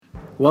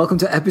Welcome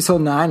to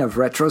episode 9 of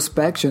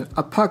Retrospection,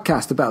 a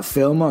podcast about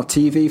film or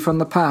TV from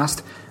the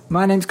past.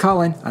 My name's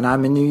Colin, and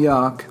I'm in New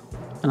York.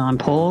 And I'm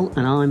Paul,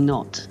 and I'm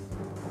not.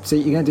 See,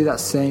 you're going to do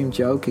that same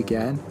joke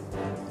again?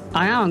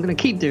 I am, I'm going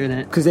to keep doing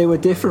it. Because they were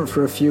different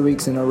for a few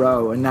weeks in a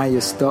row, and now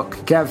you're stuck.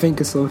 You can't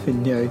think of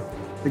something new.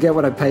 Forget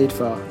what I paid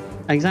for.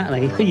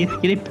 Exactly. You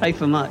didn't pay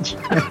for much.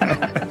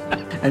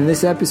 In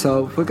this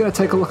episode, we're going to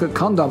take a look at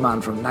Condom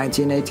Man from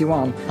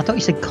 1981. I thought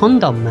you said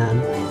Condom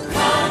Man.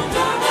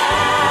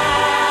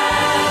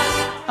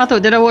 I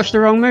thought, did I watch the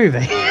wrong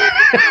movie?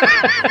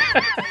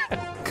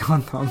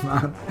 Condom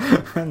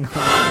Man.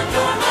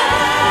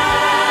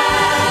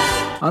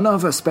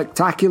 Another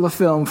spectacular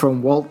film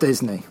from Walt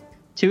Disney.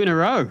 2 in a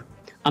row.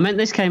 I meant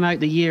this came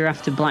out the year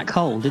after Black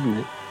Hole, didn't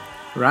it?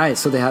 Right,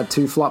 so they had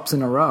 2 flops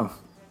in a row.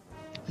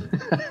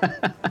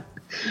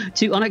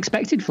 2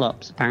 unexpected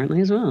flops,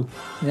 apparently, as well.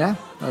 Yeah,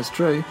 that's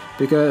true,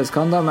 because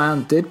Condom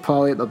Man did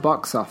poorly at the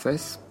box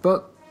office,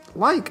 but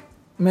like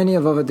many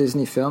of other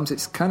Disney films,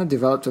 it's kind of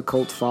developed a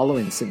cult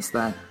following since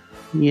then.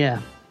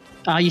 Yeah.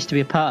 I used to be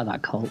a part of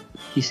that cult.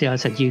 You see, I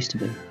said used to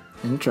be.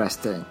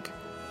 Interesting.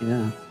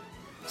 Yeah.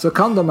 So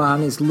Condom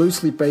Man is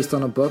loosely based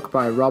on a book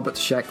by Robert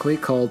Sheckley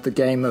called The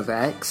Game of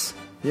X.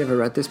 You ever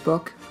read this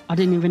book? I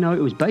didn't even know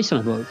it was based on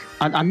a book.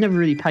 I'd never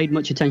really paid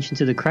much attention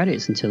to the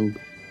credits until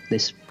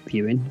this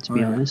viewing, to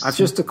be honest. I've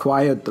just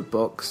acquired the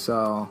book,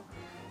 so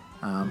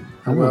I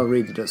will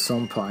read it at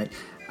some point.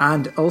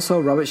 And also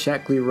Robert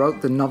Sheckley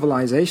wrote the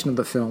novelization of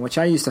the film, which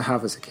I used to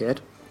have as a kid.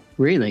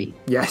 Really?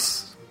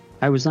 Yes.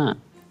 How was that?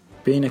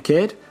 Being a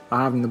kid or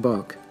having the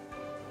book?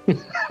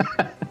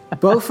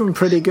 Both of them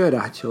pretty good,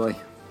 actually.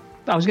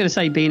 I was going to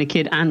say being a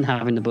kid and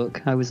having the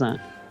book. How was that?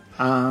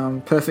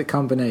 Perfect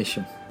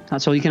combination.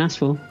 That's all you can ask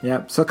for.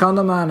 Yep. So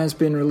Condom Man has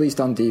been released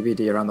on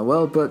DVD around the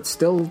world, but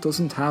still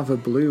doesn't have a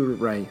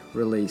Blu-ray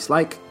release,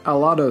 like a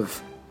lot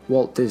of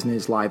Walt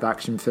Disney's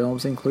live-action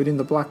films, including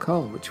The Black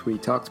Hole, which we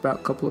talked about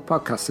a couple of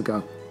podcasts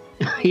ago.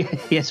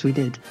 Yes, we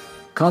did.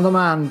 Condom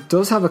Man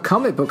does have a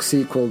comic book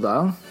sequel,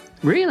 though.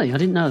 Really? I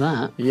didn't know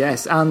that.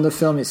 Yes, and the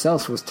film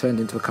itself was turned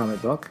into a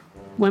comic book.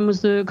 When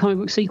was the comic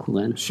book sequel,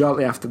 then?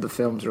 Shortly after the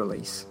film's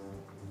release.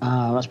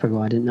 Oh, that's probably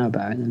why I didn't know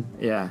about it, then.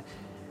 Yeah.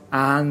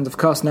 And, of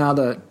course, now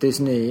that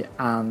Disney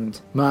and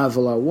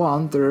Marvel are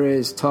one, there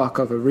is talk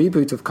of a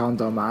reboot of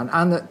Condom Man,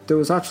 and that there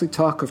was actually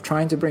talk of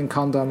trying to bring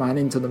Condom Man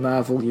into the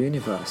Marvel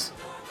universe.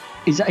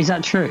 Is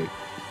that true?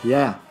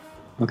 Yeah.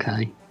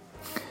 Okay.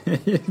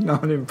 You're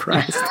not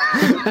impressed.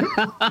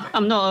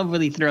 I'm not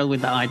overly thrilled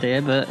with that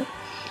idea, but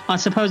I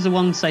suppose the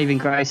one saving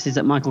grace is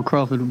that Michael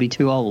Crawford would be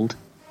too old.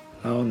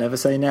 Oh, never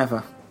say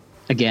never.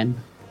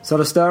 Again. So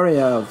the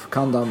story of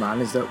Condom Man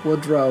is that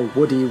Woodrow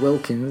Woody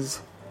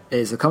Wilkins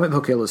is a comic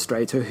book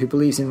illustrator who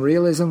believes in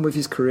realism with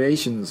his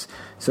creations.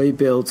 So he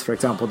builds, for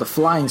example, the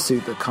flying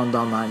suit that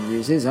Condom Man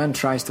uses and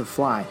tries to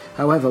fly.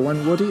 However,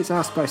 when Woody is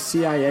asked by a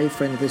CIA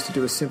friend of his to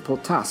do a simple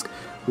task,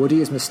 Woody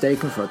is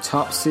mistaken for a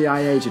top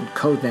CIA agent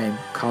codenamed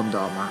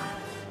Condom Man.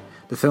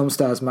 The film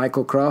stars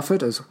Michael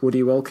Crawford as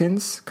Woody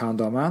Wilkins,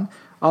 Condom Man,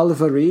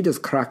 Oliver Reed as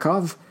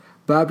Krakow,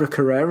 Barbara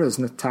Carrera as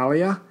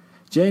Natalia,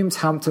 James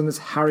Hampton as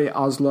Harry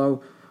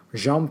Oslo,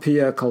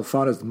 Jean-Pierre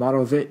Colfon as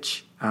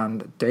Morovich,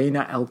 and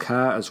Dana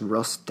Elkar as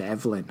Russ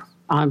Devlin.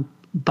 I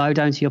bow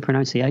down to your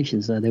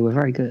pronunciations there. They were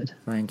very good.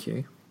 Thank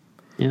you.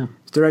 Yeah.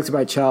 It's directed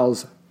by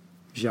Charles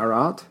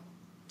Jarrett?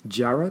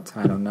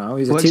 I don't know.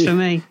 Works for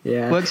me.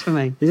 Yeah. Works for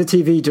me. He's a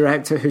TV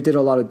director who did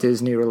a lot of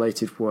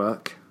Disney-related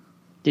work.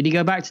 Did he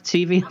go back to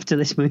TV after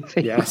this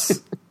movie?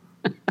 Yes.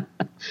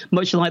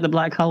 Much like the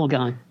Black Hole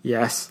guy.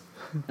 Yes.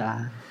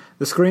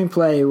 The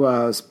screenplay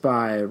was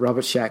by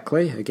Robert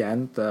Sheckley,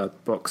 again, the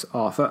book's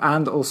author,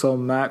 and also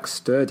Mark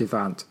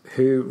Sturdivant,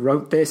 who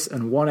wrote this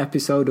and 1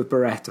 episode of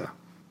Beretta.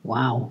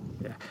 Wow.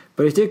 Yeah.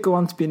 But he did go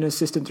on to be an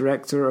assistant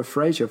director of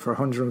Frasier for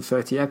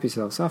 130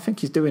 episodes, so I think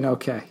he's doing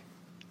okay.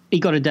 He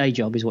got a day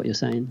job, is what you're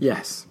saying?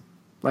 Yes,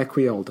 like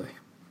we all do.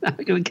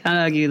 We can't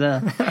argue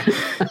there.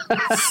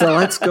 So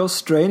let's go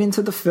straight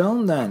into the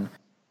film then.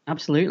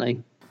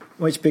 Absolutely.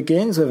 Which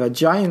begins with a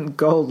giant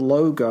gold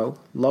logo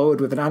lowered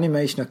with an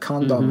animation of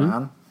Condom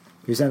Man,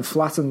 who's then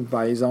flattened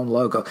by his own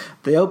logo.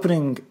 The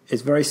opening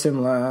is very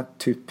similar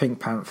to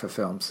Pink Panther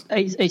films.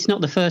 It's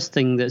not the first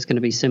thing that's going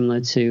to be similar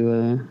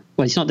to...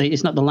 it's not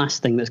the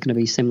last thing that's going to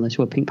be similar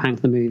to a Pink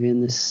Panther movie in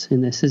this,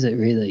 is it,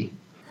 really?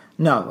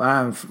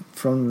 No,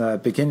 from the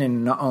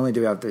beginning, not only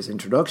do we have this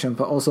introduction,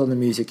 but also the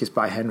music is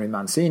by Henry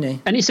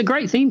Mancini. And it's a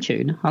great theme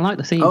tune. I like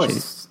the theme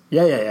tune.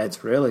 Yeah,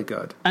 it's really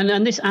good.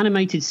 And this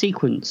animated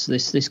sequence,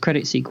 this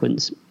credit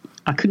sequence,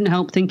 I couldn't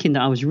help thinking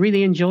that I was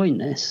really enjoying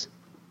this.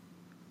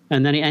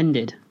 And then it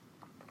ended.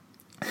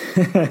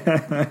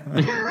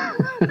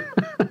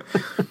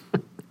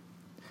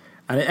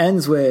 And it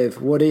ends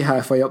with Woody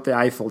halfway up the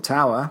Eiffel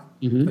Tower,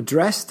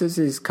 dressed as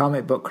his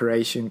comic book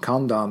creation,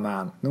 Condom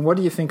Man. And what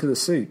do you think of the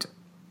suit?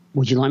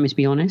 Would you like me to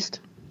be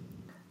honest?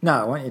 No,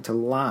 I want you to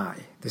lie.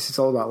 This is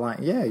all about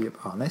lying. Yeah, you're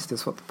honest.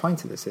 That's what the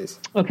point of this is.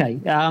 Okay.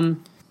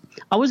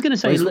 I was going to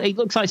say it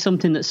looks like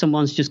something that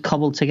someone's just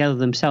cobbled together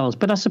themselves,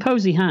 but I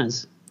suppose he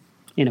has.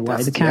 in a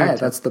way, the character. Yeah,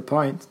 that's the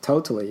point.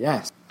 Totally,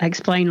 yes.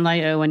 Explain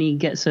later when he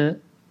gets a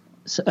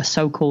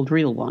so-called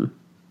real one,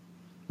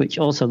 which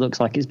also looks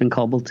like it's been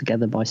cobbled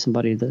together by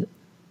somebody that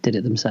did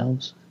it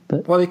themselves.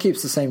 But Well, he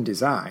keeps the same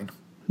design.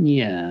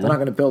 yeah. They're not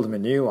going to build him a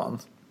new one.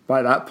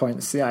 By that point,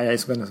 the CIA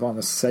is going to want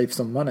to save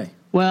some money.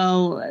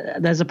 Well,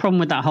 there's a problem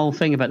with that whole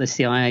thing about the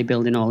CIA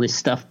building all this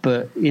stuff,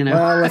 but, you know.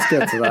 Well, let's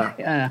get to that.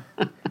 Yeah.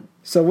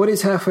 So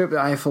Woody's halfway up the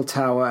Eiffel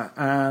Tower,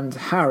 and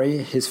Harry,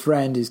 his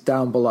friend, is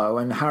down below,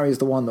 and Harry's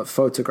the one that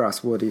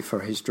photographs Woody for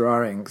his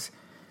drawings.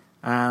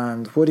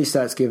 And Woody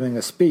starts giving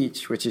a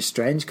speech, which is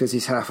strange because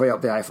he's halfway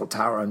up the Eiffel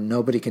Tower and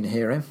nobody can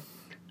hear him.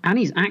 And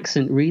his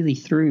accent really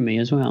threw me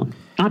as well.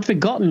 I'd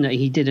forgotten that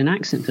he did an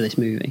accent for this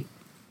movie.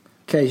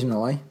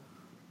 Occasionally.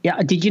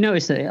 Yeah, did you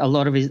notice that a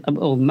lot of his,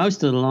 or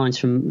most of the lines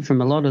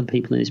from a lot of the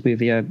people in this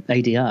movie are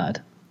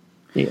ADR'd?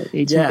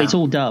 It's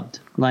all dubbed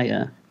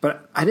later.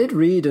 But I did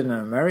read an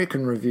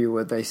American review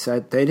where they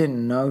said they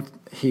didn't know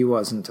he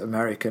wasn't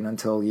American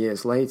until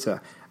years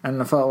later.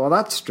 And I thought, well,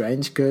 that's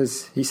strange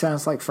because he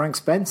sounds like Frank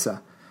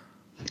Spencer.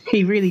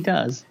 He really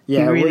does.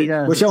 Yeah, he really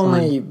does. Which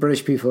only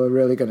British people are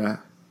really going to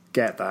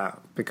get that.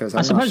 Because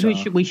I suppose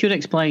we should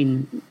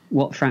explain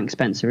what Frank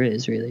Spencer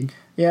is, really.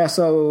 Yeah,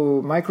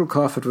 so Michael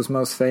Crawford was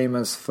most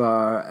famous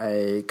for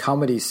a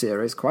comedy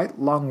series, quite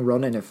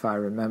long-running if I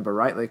remember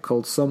rightly,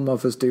 called Some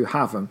Mothers Do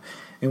Have 'Em,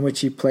 in which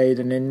he played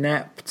an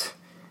inept,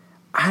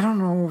 I don't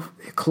know,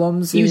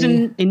 clumsy... He was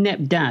an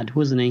inept dad,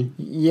 wasn't he?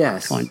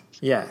 Yes, Fine.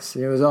 yes.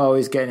 He was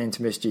always getting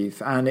into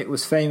mischief, and it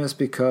was famous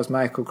because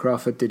Michael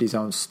Crawford did his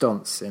own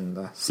stunts in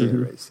the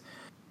series.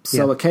 Mm-hmm.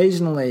 So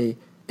occasionally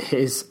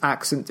his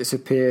accent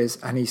disappears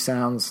and he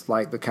sounds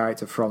like the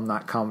character from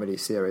that comedy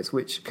series,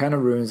 which kind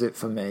of ruins it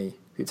for me.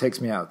 It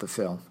takes me out of the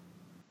film.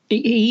 He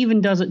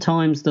even does at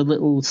times the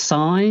little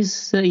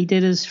sighs that he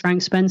did as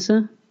Frank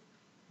Spencer.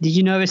 Did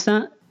you notice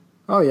that?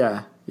 Oh,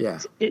 yeah, yeah.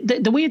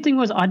 The weird thing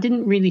was I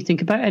didn't really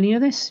think about any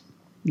of this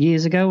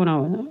years ago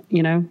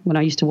when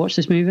I used to watch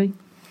this movie.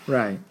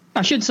 Right.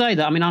 I should say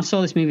that, I mean, I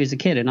saw this movie as a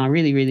kid and I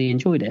really, really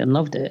enjoyed it and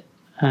loved it.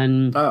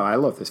 And I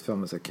loved this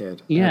film as a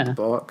kid. Yeah. I had the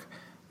book,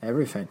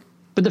 everything.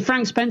 But the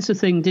Frank Spencer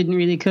thing didn't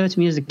really occur to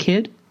me as a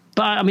kid.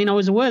 But, I mean, I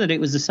was aware that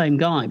it was the same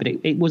guy, but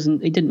it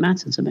didn't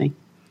matter to me.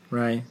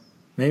 Right.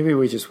 Maybe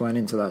we just went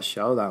into that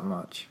show that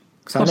much.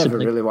 Because I never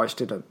really watched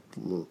it.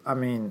 I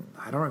mean,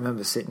 I don't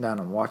remember sitting down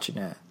and watching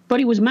it. But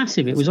it was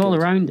massive. It was all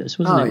around us,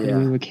 wasn't it,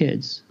 when we were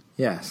kids?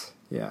 Yes,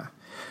 yeah.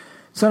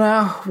 So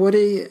now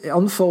Woody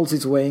unfolds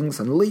his wings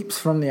and leaps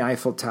from the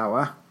Eiffel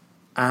Tower,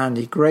 and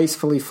he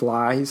gracefully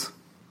flies.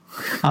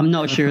 I'm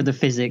not sure of the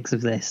physics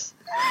of this.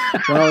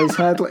 Well,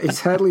 he's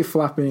hardly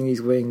flapping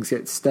his wings,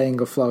 yet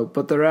staying afloat,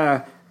 but there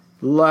are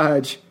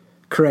large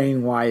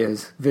crane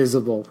wires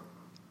visible.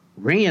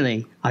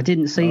 Really? I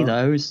didn't see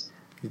those.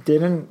 You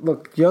didn't?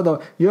 Look, you're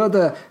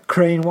the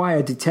crane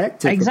wire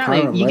detective. Exactly.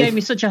 Apparently. You gave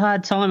me such a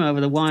hard time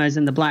over the wires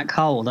in the black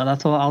hole that I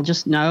thought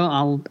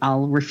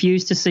I'll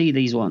refuse to see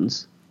these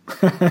ones.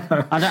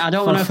 I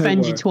don't want to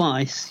offend you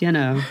twice, you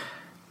know.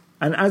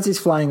 And as he's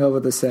flying over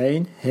the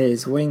Seine,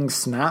 his wing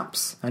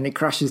snaps and he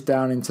crashes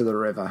down into the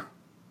river.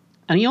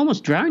 And he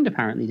almost drowned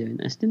apparently doing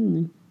this, didn't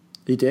he?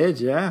 He did,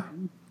 yeah.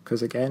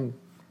 Because again,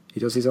 he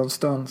does his own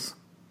stunts.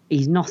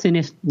 He's nothing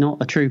if not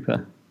a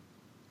trooper.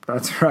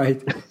 That's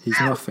right.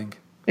 He's nothing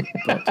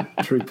but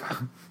a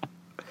trooper.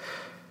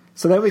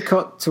 So then we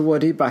cut to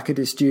Woody back at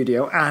his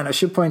studio, and I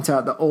should point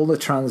out that all the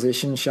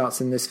transition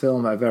shots in this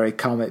film are very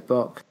comic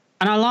book.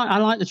 And I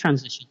like the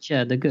transitions.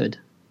 Yeah, they're good.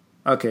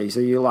 Okay, so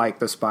you like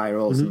the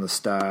spirals and the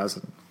stars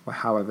and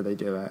however they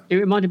do it. It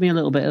reminded me a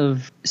little bit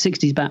of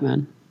 60s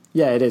Batman.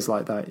 Yeah, it is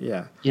like that,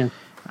 yeah. Yeah.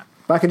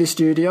 Back at his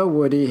studio,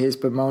 Woody is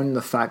bemoaning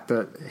the fact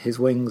that his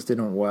wings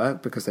didn't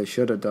work because they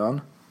should have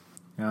done.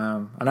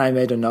 And I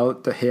made a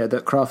note here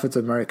that Crawford's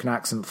American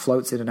accent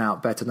floats in and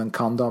out better than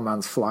Condor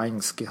Man's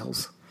flying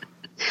skills.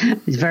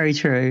 It's very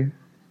true.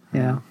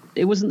 Yeah.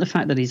 It wasn't the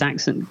fact that his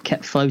accent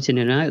kept floating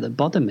in and out that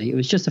bothered me. It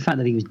was just the fact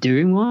that he was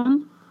doing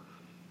one.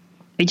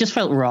 It just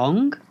felt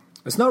wrong.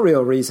 There's no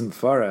real reason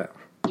for it.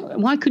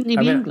 Why couldn't he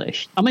be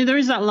English? I mean, there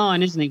is that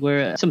line, isn't he,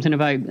 where something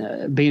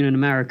about being an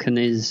American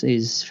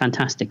is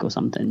fantastic or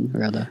something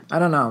or other. I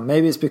don't know.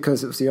 Maybe it's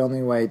because it was the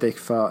only way they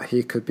thought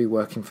he could be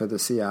working for the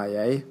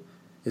CIA,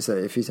 is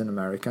that if he's an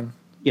American.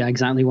 Yeah,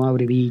 exactly. Why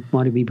would he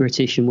be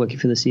British and working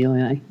for the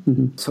CIA?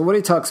 Mm-hmm. So when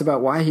he talks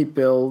about why he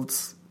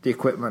builds the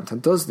equipment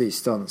and does these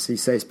stunts, he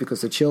says because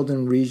the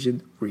children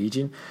reading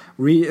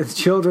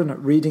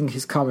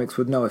his comics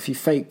would know if he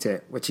faked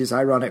it, which is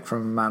ironic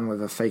from a man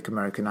with a fake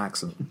American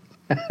accent.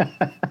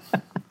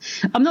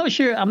 I'm not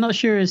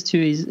sure as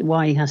to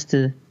why he has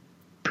to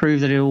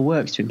prove that it all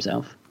works to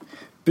himself.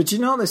 But you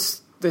know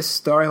this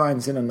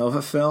storyline's in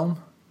another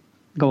film?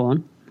 Go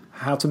on.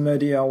 How to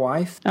Murder Your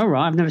Wife. Oh,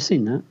 right. I've never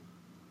seen that.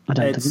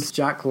 It's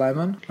Jack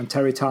Lemmon and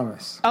Terry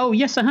Thomas. Oh,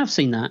 yes, I have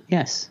seen that,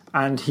 yes.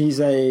 And he's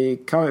a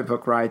comic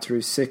book writer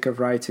who's sick of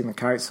writing the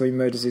character, so he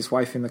murders his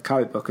wife in the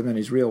comic book and then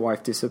his real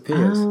wife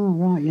disappears. Oh,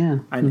 right, yeah.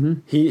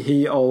 And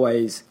he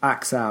always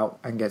acts out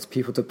and gets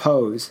people to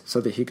pose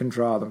so that he can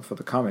draw them for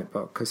the comic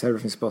book because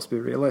everything's supposed to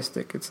be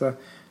realistic. It's a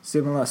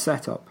similar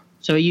setup.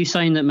 So are you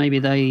saying that maybe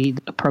they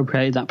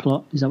appropriated that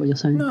plot? Is that what you're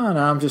saying? No,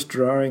 I'm just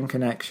drawing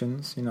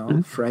connections,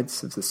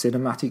 threads of the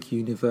cinematic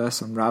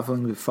universe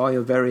unraveling before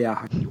your very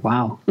eye.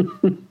 Wow.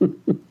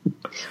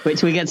 Wait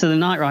till we get to the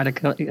Knight Rider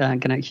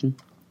connection.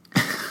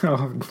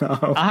 Oh,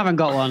 no. I haven't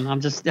got one.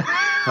 I'm just...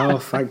 Oh,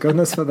 thank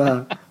goodness for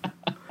that.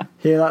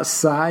 Hear that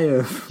sigh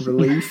of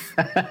relief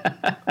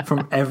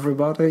from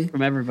everybody?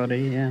 From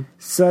everybody, yeah.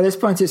 So at this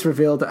point it's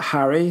revealed that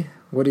Harry,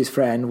 Woody's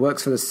friend,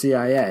 works for the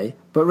CIA,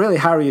 but really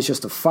Harry is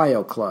just a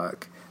file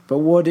clerk. But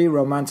Woody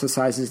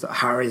romanticizes that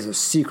Harry is a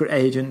secret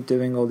agent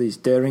doing all these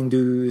daring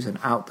do's and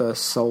out there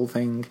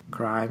solving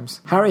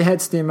crimes. Harry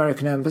heads to the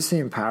American Embassy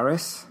in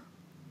Paris,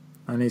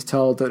 and he's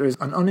told that there's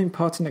an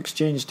unimportant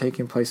exchange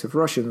taking place with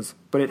Russians,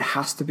 but it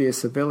has to be a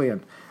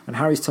civilian. And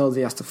Harry's told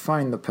he has to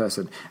find the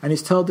person. And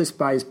he's told this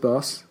by his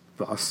boss.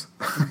 Boss.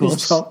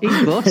 He's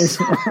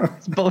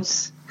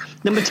boss.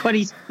 Number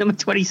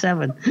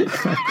 27.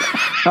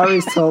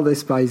 Harry's told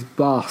this by his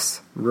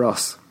boss,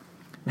 Russ.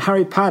 And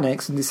Harry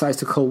panics and decides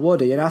to call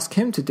Woody and ask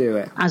him to do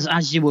it.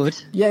 As you would.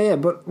 Yeah,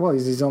 but,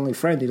 he's his only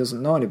friend. He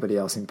doesn't know anybody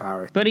else in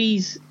Paris. But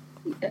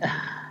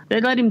they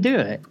let him do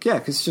it. Yeah,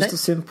 because it's just a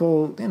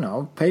simple,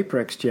 paper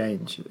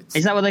exchange.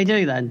 Is that what they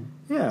do then?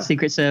 Yeah.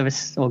 Secret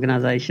Service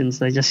organisations,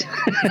 they just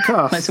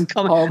let some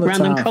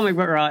random comic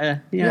book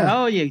writer. Yeah.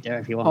 Oh, you do it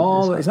if you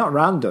want. It's not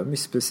random,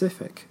 it's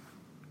specific.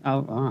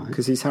 Oh, all right.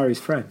 Because he's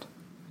Harry's friend.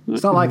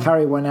 It's not like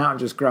Harry went out and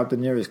just grabbed the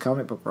nearest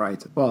comic book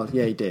writer. Well,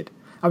 yeah, he did.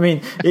 I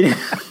mean...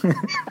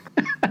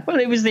 Well,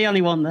 it was the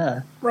only one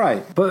there.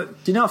 Right,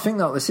 but do you not think,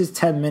 though, this is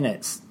 10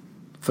 minutes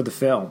for the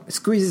film? It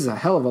squeezes a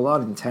hell of a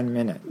lot in 10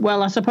 minutes.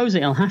 Well, I suppose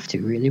it'll have to,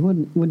 really,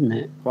 wouldn't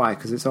it? Why?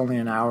 Because it's only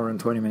an hour and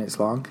 20 minutes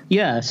long?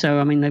 Yeah, so,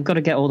 I mean, they've got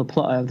to get all the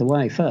plot out of the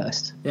way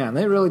first. Yeah, and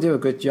they really do a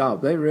good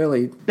job. They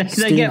really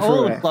They get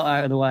all the plot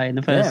out of the way in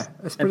the first... Yeah,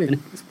 it's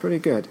pretty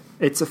good.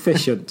 It's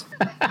efficient.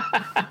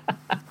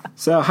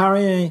 So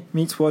Harry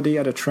meets Woody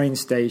at a train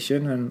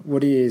station, and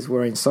Woody is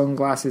wearing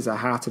sunglasses, a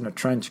hat, and a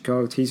trench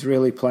coat. He's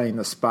really playing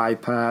the spy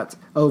part,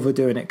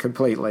 overdoing it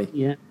completely.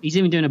 Yeah, he's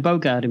even doing a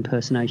Bogart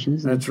impersonation,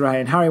 isn't he? That's right,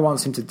 and Harry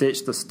wants him to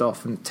ditch the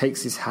stuff and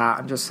takes his hat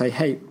and just say,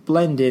 hey,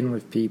 blend in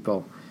with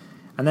people.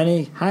 And then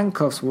he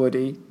handcuffs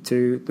Woody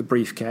to the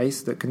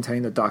briefcase that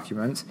contained the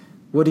documents.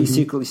 Woody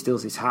secretly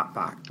steals his hat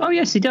back. Oh,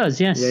 yes, he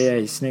does, yes. Yeah,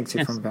 he sneaks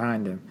it from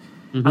behind him.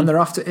 And they're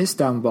off to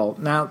Istanbul.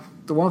 Now,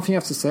 the one thing you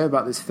have to say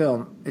about this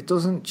film, it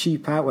doesn't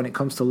cheap out when it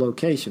comes to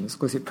locations,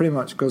 because it pretty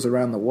much goes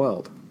around the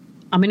world.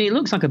 I mean, it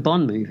looks like a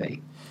Bond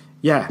movie.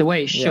 Yeah. The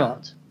way it's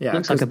shot. Yeah,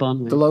 looks like a Bond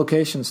movie. The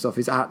location stuff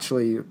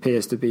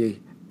appears to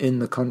be in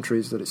the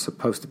countries that it's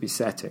supposed to be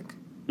setting.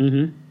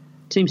 Mm-hmm.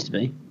 Seems to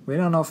be. We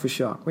don't know for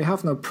sure. We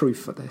have no proof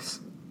for this.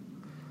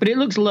 But it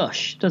looks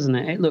lush, doesn't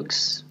it? It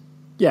looks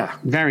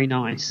very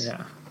nice.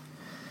 Yeah.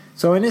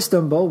 So in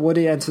Istanbul,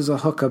 Woody enters a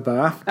hookah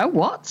bar. Oh,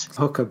 what?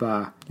 Hookah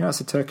bar.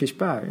 It's a Turkish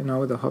bar,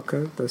 with the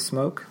hookah, the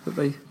smoke that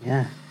they...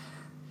 Yeah.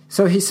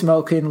 So he's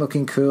smoking,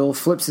 looking cool,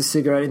 flips a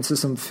cigarette into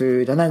some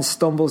food, and then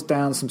stumbles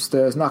down some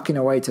stairs, knocking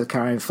away to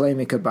carrying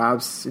flaming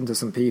kebabs into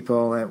some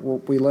people.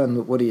 We learn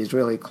that Woody is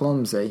really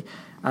clumsy.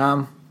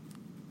 Again,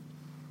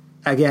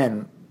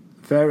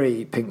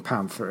 very Pink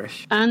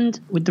Panther-ish. And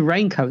with the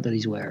raincoat that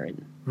he's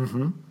wearing,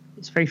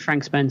 it's very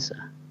Frank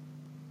Spencer.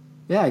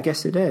 Yeah, I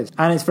guess it is.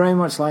 And it's very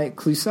much like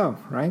Clouseau,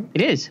 right?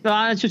 It is. But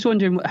I was just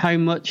wondering how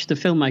much the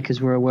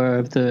filmmakers were aware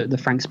of the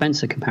Frank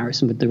Spencer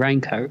comparison with the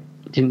raincoat.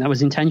 Do you think that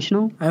was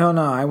intentional? I don't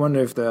know. I wonder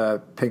if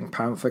the Pink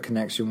Panther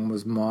connection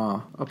was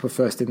more upper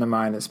first in the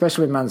mind,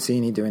 especially with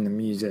Mancini doing the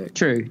music.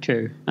 True.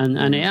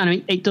 And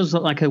it does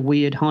look like a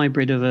weird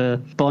hybrid of a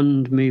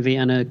Bond movie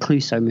and a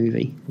Clouseau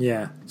movie.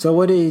 Yeah. So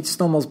Woody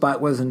stumbles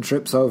backwards and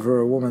trips over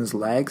a woman's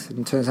legs,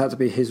 and turns out to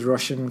be his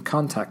Russian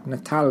contact,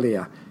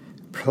 Natalia,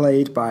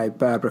 played by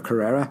Barbara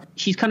Carrera.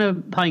 She's kind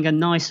of playing a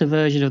nicer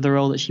version of the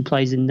role that she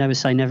plays in Never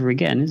Say Never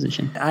Again, isn't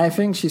she? I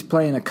think she's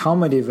playing a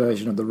comedy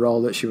version of the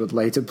role that she would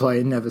later play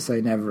in Never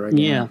Say Never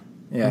Again.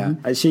 Yeah.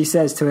 And she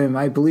says to him,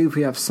 I believe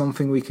we have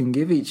something we can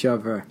give each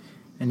other.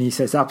 And he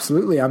says,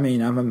 absolutely. I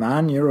mean, I'm a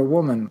man, you're a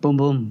woman. Boom,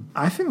 boom.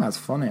 I think that's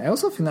funny. I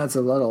also think that's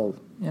a little,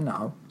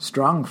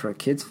 strong for a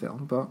kid's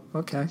film, but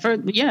okay.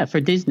 For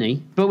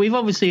Disney. But we've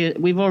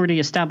already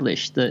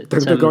established that...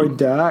 They're going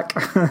dark.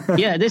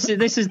 Yeah, this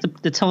is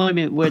the time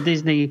where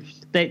Disney,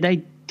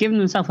 they given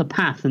themselves a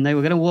path and they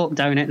were going to walk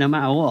down it no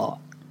matter what.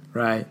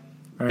 Right.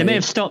 They may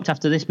have stopped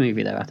after this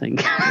movie, though, I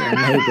think.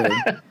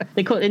 Yeah,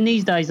 maybe. In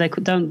these days,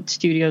 don't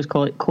studios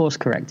call it course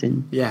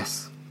correcting?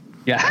 Yes.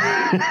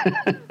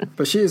 Yeah.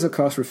 But she is, of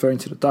course, referring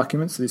to the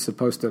documents that he's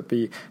supposed to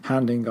be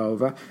handing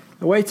over.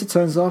 The waiter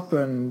turns up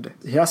and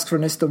he asks for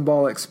an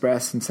Istanbul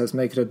Express and says,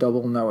 make it a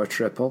double, no a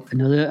triple.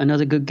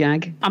 Another good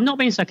gag. I'm not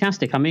being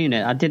sarcastic, I mean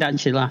it. I did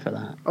actually laugh at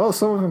that. Oh,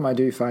 some of them I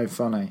do find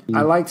funny.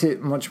 I liked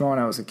it much more when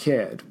I was a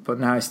kid, but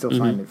now I still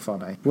find it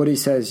funny. Woody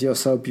says, you're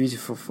so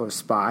beautiful for a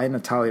spy.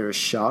 Natalia is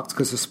shocked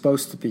because they're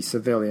supposed to be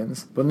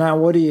civilians. But now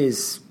Woody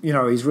is,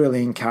 he's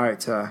really in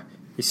character.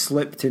 He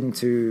slipped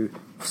into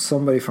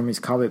somebody from his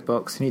comic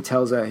books and he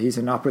tells her he's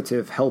an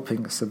operative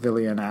helping a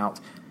civilian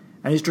out.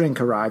 and his drink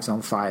arrives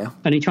on fire.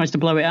 And he tries to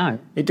blow it out.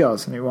 He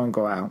does, and it won't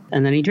go out.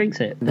 And then he drinks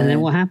it. And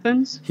then what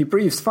happens? He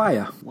breathes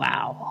fire.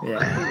 Wow.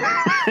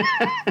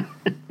 Yeah.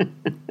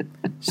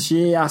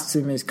 She asks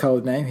him his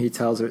code name. He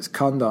tells her it's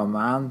Condom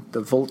Man, the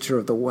vulture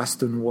of the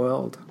Western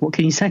world. What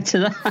can you say to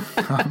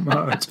that?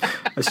 Not much.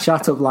 As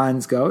shut-up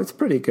lines go, it's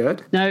pretty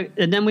good. No,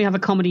 and then we have a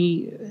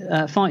comedy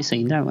fight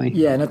scene, don't we?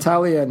 Yeah,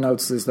 Natalia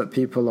notices that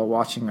people are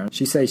watching her.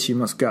 She says she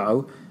must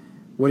go.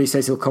 Woody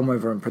says he'll come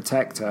with her and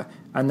protect her.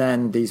 And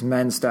then these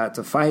men start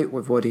to fight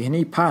with Woody, and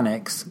he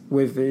panics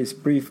with his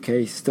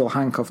briefcase still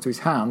handcuffed to his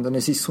hand. And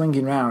as he's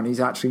swinging around, he's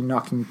actually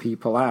knocking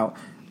people out,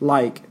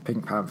 like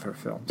Pink Panther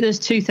film. There's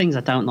two things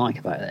I don't like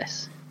about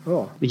this.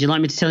 Oh. Would you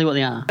like me to tell you what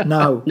they are?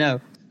 No.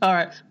 No. All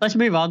right, let's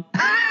move on.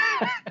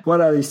 What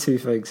are these two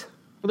things?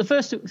 Well, the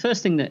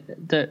first thing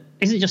that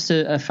isn't just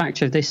a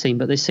factor of this scene,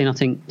 but this scene I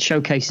think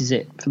showcases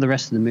it for the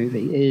rest of the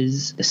movie,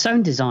 is the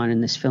sound design in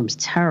this film is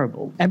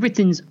terrible.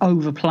 Everything's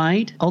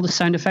overplayed. All the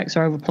sound effects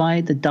are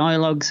overplayed. The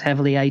dialogue's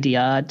heavily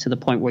ADR'd to the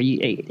point where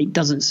it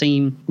doesn't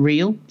seem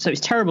real. So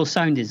it's terrible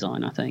sound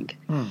design, I think.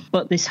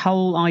 But this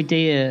whole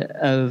idea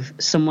of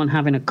someone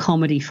having a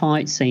comedy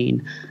fight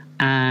scene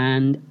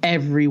and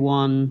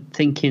everyone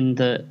thinking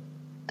that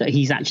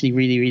he's actually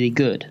really, really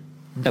good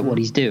at what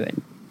he's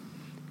doing,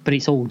 but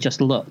it's all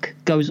just luck,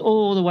 goes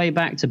all the way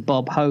back to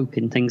Bob Hope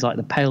in things like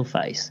The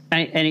Paleface,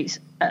 and it's,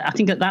 I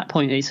think at that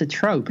point it's a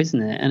trope,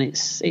 isn't it? And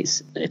it's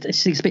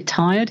a bit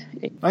tired.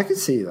 I can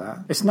see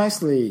that. It's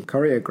nicely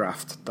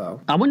choreographed,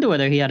 though. I wonder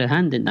whether he had a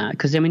hand in that,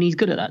 because I mean he's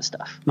good at that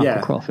stuff.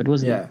 Michael Crawford,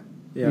 wasn't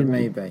he? Yeah,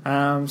 maybe.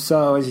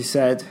 So, as you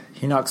said,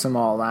 he knocks them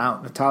all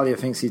out. Natalia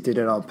thinks he did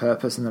it on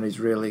purpose and that he's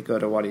really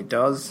good at what he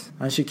does.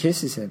 And she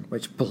kisses him,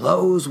 which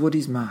blows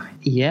Woody's mind.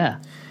 Yeah.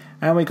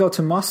 And we go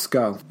to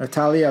Moscow.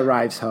 Natalia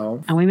arrives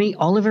home. And we meet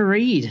Oliver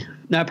Reed.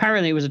 Now,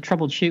 apparently it was a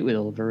troubled shoot with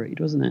Oliver Reed,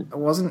 wasn't it?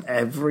 Wasn't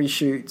every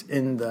shoot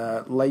in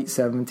the late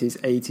 70s,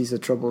 80s a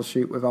trouble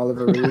shoot with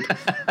Oliver Reed?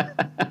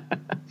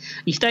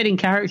 He stayed in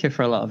character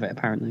for a lot of it,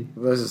 apparently.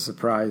 There's a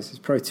surprise. He's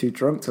probably too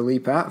drunk to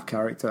leap out of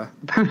character.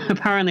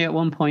 Apparently at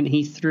one point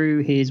he threw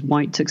his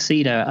white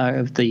tuxedo out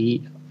of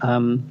the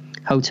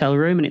hotel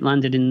room and it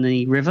landed in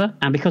the river.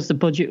 And because the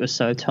budget was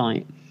so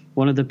tight,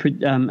 one of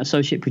the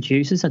associate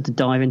producers had to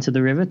dive into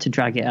the river to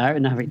drag it out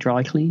and have it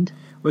dry cleaned.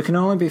 We can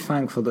only be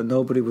thankful that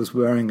nobody was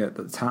wearing it at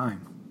the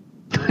time.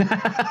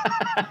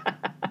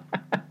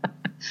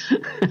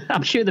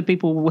 I'm sure the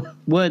people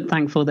weren't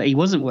thankful that he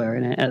wasn't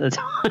wearing it at the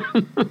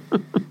time.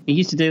 He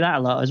used to do that a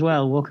lot as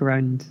well, walk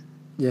around.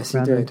 Yes,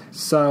 he did.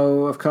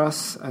 So, of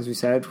course, as we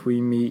said,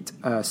 we meet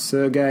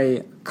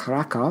Sergei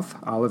Krakow,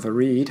 Oliver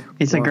Reed.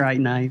 It's a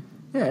great name.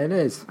 Yeah, it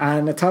is.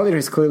 And Natalia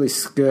is clearly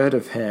scared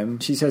of him.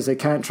 She says they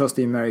can't trust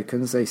the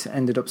Americans. They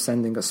ended up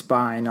sending a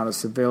spy, not a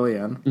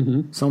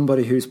civilian.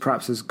 Somebody who's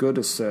perhaps as good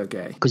as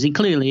Sergei. Because he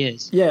clearly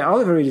is. Yeah,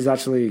 Oliver Reed is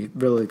actually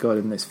really good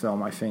in this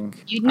film, I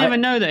think. You'd never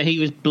know that he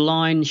was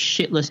blind,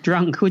 shitless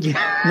drunk, would you?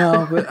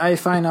 No, but I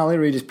find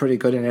Oliver Reed is pretty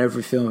good in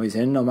every film he's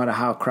in, no matter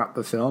how crap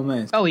the film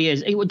is. Oh, he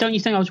is. Don't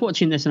you think I was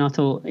watching this and I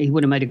thought he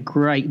would have made a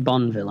great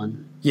Bond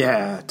villain?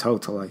 Yeah,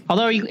 totally.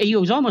 Although he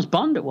was almost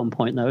Bond at one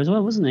point, though, as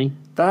well, wasn't he?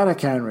 That I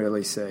can't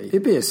really see.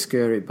 It'd be a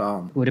scary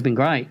Bond. Would have been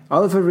great.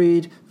 Oliver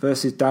Reed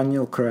versus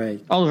Daniel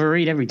Craig. Oliver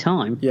Reed every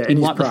time. Yeah, he'd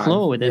wipe the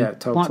floor with him. Yeah,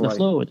 totally. Wipe the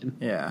floor with him.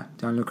 Yeah,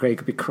 Daniel Craig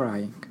could be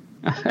crying.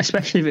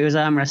 Especially if it was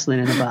arm wrestling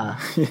in a bar.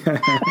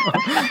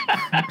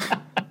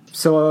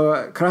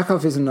 So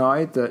Krakow is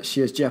annoyed that she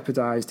has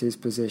jeopardized his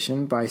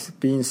position by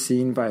being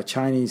seen by a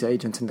Chinese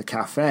agent in the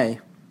cafe.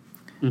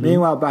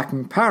 Meanwhile, back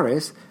in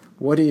Paris,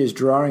 Woody is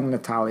drawing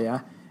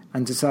Natalia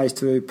and decides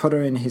to put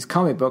her in his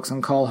comic books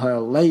and call her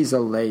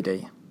Laser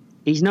Lady.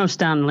 He's no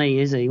Stan Lee,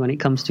 is he, when it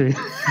comes to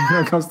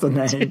when it comes to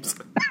names.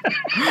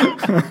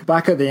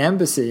 Back at the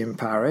embassy in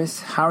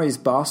Paris, Harry's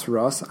boss,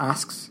 Ross,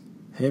 asks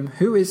him,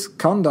 who is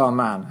Condor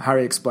Man?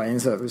 Harry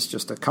explains that it was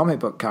just a comic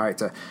book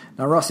character.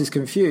 Now Ross is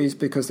confused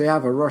because they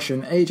have a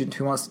Russian agent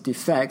who wants to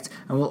defect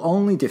and will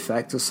only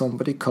defect to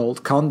somebody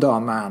called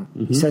Condor Man.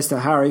 He says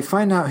to Harry,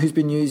 find out who's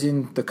been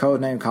using the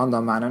codename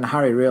Condor Man, and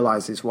Harry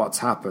realises what's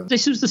happened.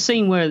 This was the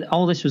scene where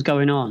all this was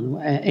going on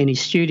in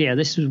his studio.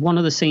 This was one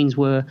of the scenes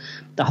where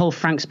the whole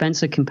Frank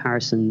Spencer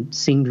comparison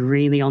seemed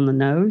really on the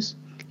nose.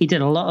 He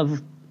did a lot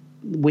of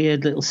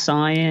weird little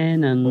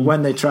sighing, and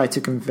when they tried to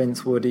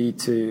convince Woody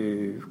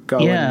to go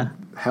and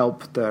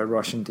help the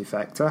Russian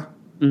defector.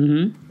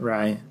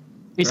 Right.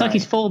 It's like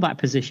his fallback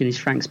position is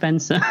Frank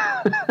Spencer.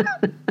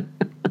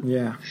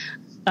 Yeah.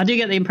 I do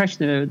get the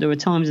impression that there were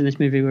times in this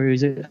movie where he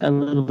was a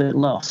little bit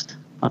lost,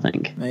 I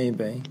think.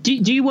 Maybe. Do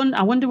you wonder?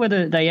 I wonder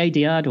whether they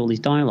ADR'd all his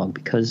dialogue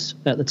because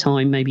at the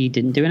time maybe he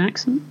didn't do an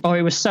accent, or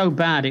it was so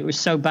bad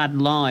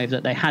live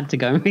that they had to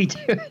go and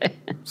redo it.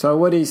 So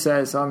Woody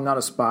says, I'm not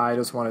a spy, I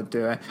just want to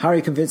do it.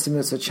 Harry convinced him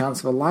it's a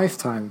chance of a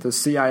lifetime. The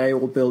CIA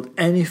will build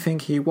anything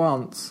he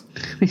wants.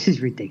 This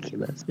is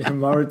ridiculous. Yeah,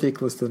 more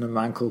ridiculous than a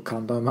man called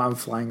Condom Man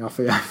flying off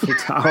the Eiffel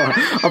Tower.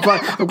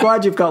 I'm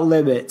glad you've got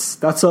limits.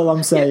 That's all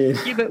I'm saying.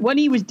 Yeah, but when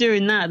he was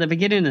doing that at the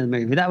beginning of the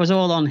movie, that was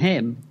all on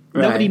him.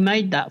 Nobody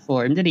made that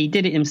for him, did he? He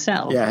did it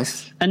himself.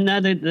 Yes. And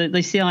now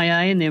the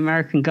CIA and the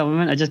American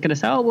government are just going to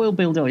say, oh, we'll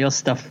build all your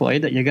stuff for you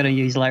that you're going to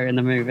use later in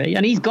the movie.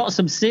 And he's got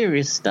some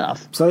serious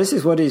stuff. So this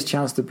is Woody's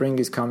chance to bring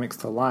his comics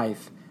to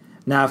life.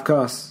 Now, of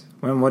course,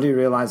 when Woody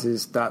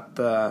realizes that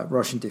the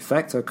Russian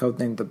defector,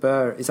 codenamed the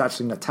Bear, is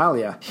actually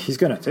Natalia, he's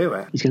going to do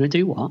it. He's going to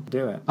do what?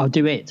 Do it. Oh,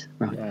 do it.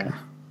 Right. Yeah.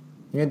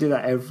 You're going to do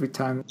that every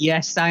time?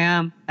 Yes, I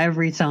am.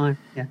 Every time.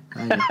 Yeah.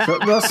 So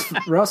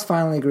Ross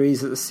finally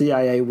agrees that the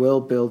CIA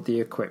will build the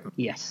equipment.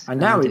 Yes.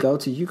 And now we go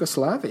to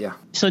Yugoslavia.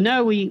 So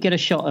now we get a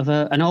shot of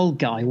an old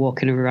guy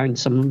walking around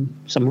some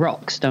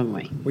rocks, don't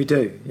we? We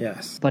do,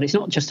 yes. But it's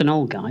not just an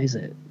old guy, is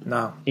it?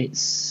 No.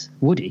 It's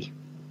Woody.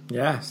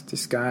 Yes,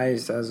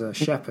 disguised as a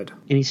shepherd.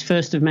 In his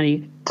first of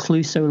many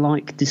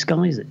Clouseau-like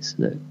disguises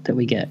that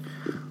we get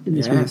in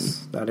this movie.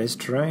 Yes, that is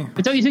true.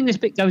 But don't you think this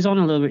bit goes on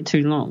a little bit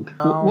too long?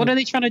 What are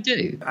they trying to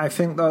do? I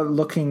think that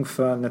looking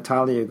for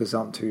Natalia goes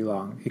on too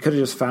long. He could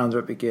have just found her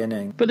at the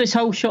beginning. But this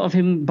whole shot of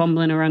him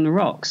bumbling around the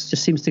rocks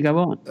just seems to go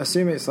on. I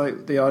assume it's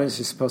like the audience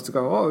is supposed to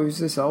go, oh, who's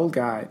this old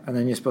guy? And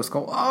then you're supposed to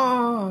go,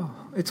 oh,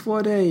 it's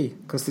Woody.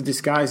 Because the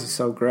disguise is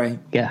so great.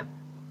 Yeah.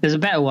 There's a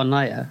better one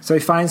later. So he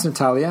finds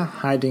Natalia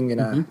hiding in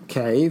a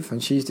cave,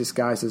 and she's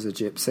disguised as a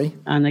gypsy.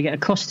 And they get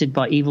accosted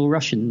by evil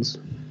Russians.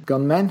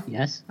 Gunmen.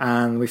 Yes.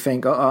 And we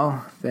think,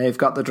 uh-oh, they've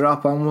got the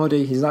drop on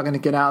Woody. He's not going to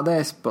get out of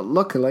this. But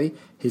luckily,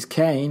 his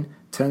cane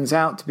turns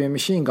out to be a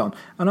machine gun,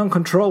 an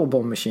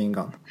uncontrollable machine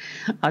gun.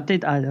 I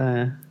did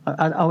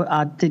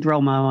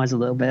roll my eyes a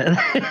little bit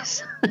at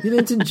this. You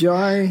didn't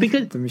enjoy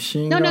because the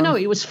machine gun? No,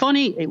 it was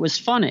funny. It was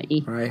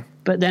funny. Right.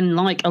 But then,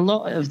 like a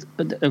lot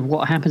of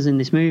what happens in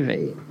this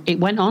movie,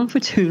 it went on for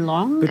too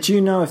long. But you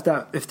know, if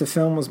the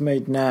film was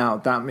made now,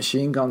 that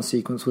machine gun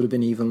sequence would have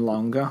been even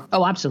longer.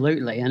 Oh,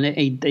 absolutely. And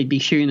they'd be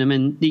shooting them,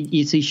 and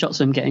you'd see shots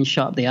of them getting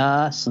shot up the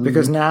arse.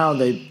 Because now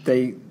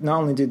they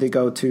not only do they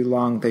go too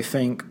long, they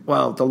think,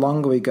 well, the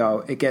longer we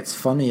go, it gets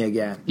funny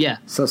again. Yeah.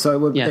 So it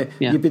would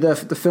you'd be the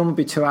film would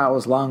be 2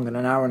 hours long, and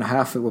an hour and a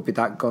half it would be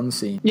that gun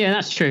scene. Yeah,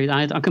 that's true.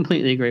 I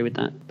completely agree with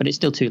that. But it's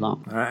still too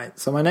long. All right.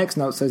 So my next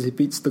note says he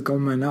beats the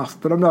gunman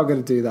off, but I'm not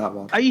going to do that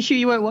one. Are you sure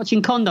you weren't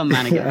watching Condom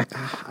Man again?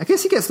 I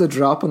guess he gets the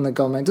drop on the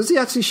gunman. Does he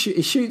actually shoot?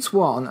 He shoots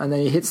one, and then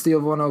he hits the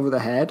other one over the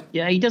head.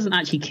 Yeah, he doesn't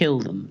actually kill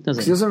them, does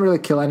he? He doesn't really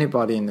kill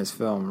anybody in this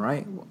film,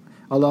 right?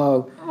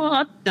 Although...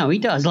 Well, no, he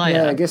does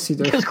later. Yeah, I guess he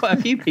does. He kills quite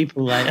a few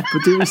people later.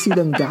 But do we see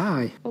them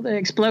die? Well, they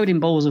explode in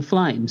balls of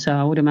flame, so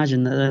I would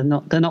imagine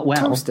that they're not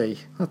well. Toasty,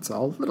 that's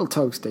all. Little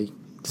toasty.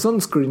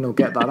 Sunscreen will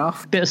get that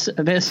off. a bit of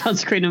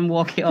sunscreen and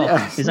walk it off.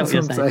 Yes, is that what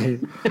you're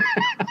saying?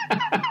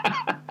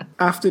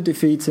 After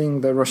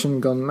defeating the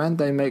Russian gunmen,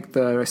 they make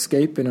their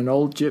escape in an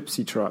old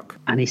gypsy truck.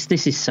 And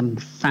this is some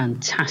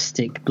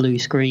fantastic blue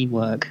screen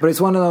work. But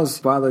it's one of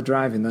those, while they're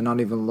driving, they're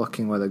not even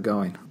looking where they're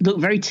going. Look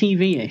very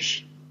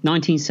TV-ish.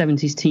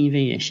 1970s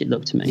TV-ish, it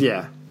looked to me.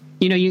 Yeah.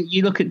 You know,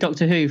 you look at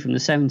Doctor Who from the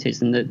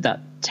 70s and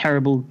that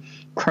terrible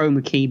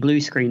chroma key blue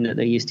screen that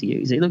they used to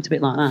use. It looked a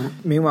bit like that.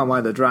 Meanwhile,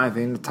 while they're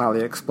driving,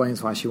 Natalia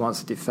explains why she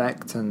wants to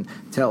defect and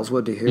tells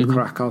Woody who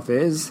Krakow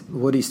is.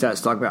 Woody starts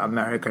talking about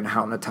America and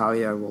how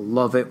Natalia will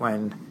love it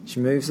when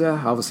she moves there.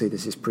 Obviously,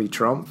 this is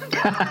pre-Trump.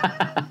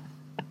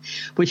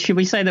 Which, should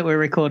we say that we're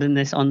recording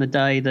this on the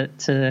day that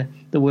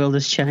the world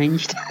has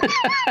changed?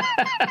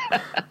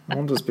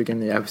 I'll just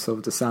begin the episode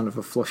with the sound of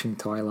a flushing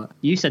toilet.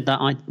 You said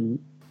that, I didn't.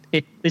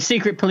 If the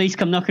secret police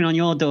come knocking on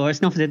your door,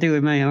 it's nothing to do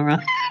with me, all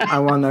right? I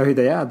want to know who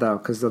they are, though,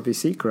 because they'll be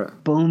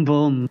secret. Boom,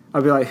 boom.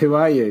 I'll be like, who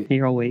are you?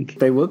 Here all week.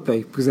 They would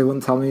be, because they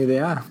wouldn't tell me who they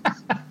are.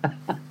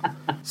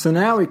 So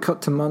now we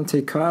cut to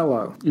Monte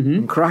Carlo.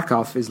 And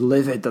Krakow is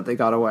livid that they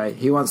got away.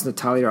 He wants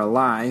Natalia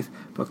alive,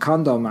 but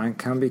Condom Man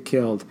can be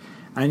killed.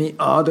 And he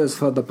orders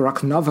for the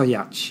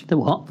Broknoviach. The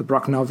what? The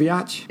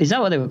Broknoviach? Is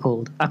that what they were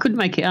called? I couldn't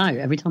make it out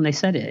every time they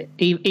said it.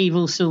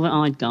 Evil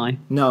silver-eyed guy.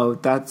 No,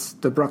 that's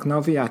the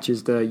Broknoviach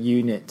is the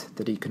unit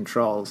that he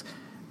controls.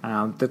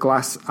 The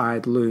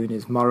glass-eyed loon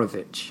is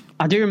Morovich.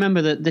 I do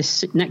remember that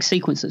this next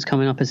sequence that's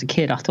coming up as a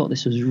kid, I thought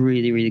this was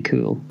really, really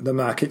cool. The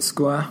Market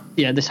Square?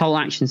 Yeah, this whole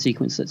action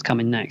sequence that's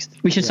coming next.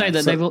 We should say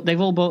that they've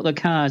all bought the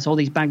cars, all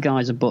these bad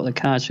guys have bought the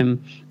cars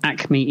from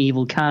Acme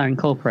Evil Car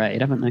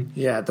Incorporated, haven't they?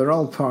 Yeah, they're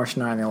all Porsche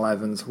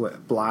 911s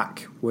with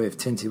black with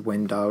tinted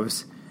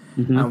windows.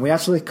 And we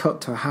actually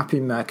cut to a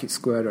happy Market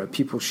Square. There are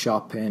people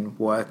shopping,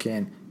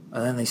 working,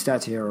 and then they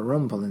start to hear a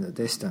rumble in the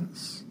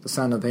distance. The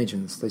sound of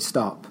engines. They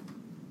stop.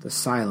 There's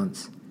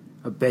silence.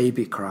 A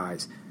baby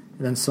cries.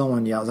 And then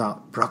someone yells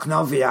out,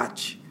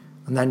 Broknoviach!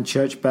 And then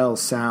church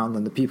bells sound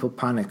and the people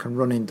panic and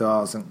run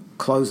indoors and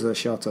close their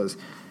shutters.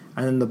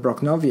 And then the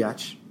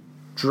Broknoviach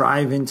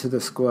drive into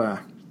the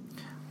square.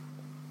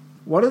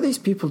 What do these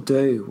people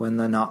do when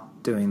they're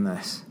not doing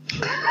this?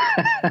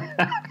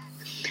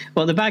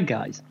 Well, the bad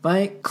guys.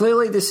 Like,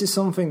 clearly this is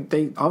something,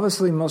 they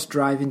obviously must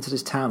drive into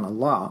this town a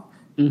lot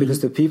because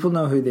the people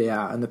know who they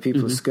are and the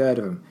people are scared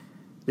of them.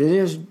 They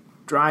just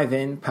drive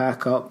in,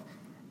 park up,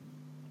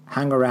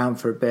 hang around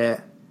for a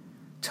bit,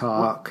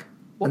 talk,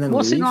 and then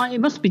What's leave. it like?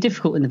 It must be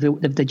difficult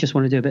if they just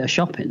want to do a bit of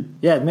shopping.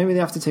 Yeah, maybe they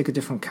have to take a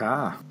different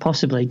car.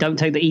 Possibly. Don't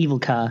take the evil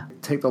car.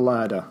 Take the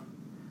ladder.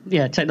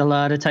 Yeah, take the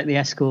ladder, take the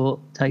escort,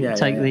 take the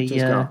Just go. take Be the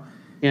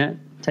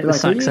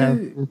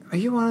saxo. Are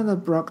you one of the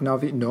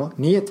Broknovich? No,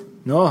 niet.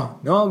 No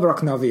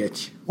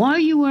Broknovich. Why are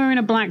you wearing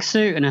a black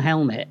suit and a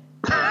helmet?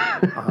 I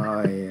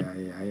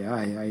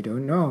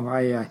don't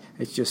know.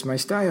 It's just my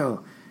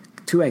style.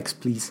 2 eggs,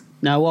 please.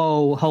 No,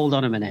 whoa, hold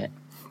on a minute.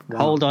 Wow.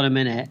 Hold on a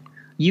minute.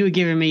 You were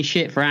giving me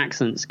shit for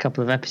accents a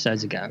couple of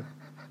episodes ago.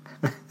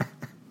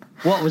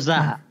 What was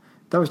that?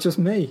 That was just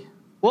me.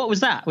 What was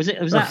that? Was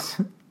that?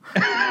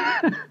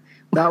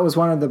 That was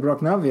one of the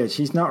Broknovich.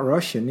 He's not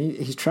Russian.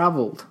 He's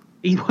travelled.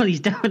 He's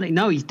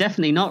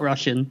definitely not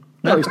Russian.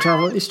 No,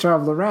 he's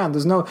travelled around.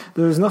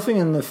 There's nothing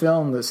in the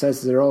film that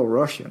says they're all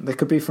Russian. They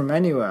could be from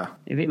anywhere.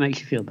 If it makes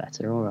you feel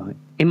better, all right.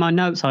 In my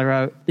notes, I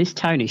wrote, "This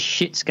town is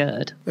shit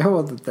scared."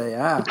 Oh, they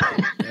are.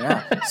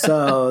 Yeah.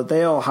 So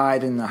they all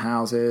hide in the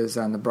houses,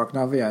 and the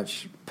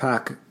Broknovich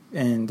pack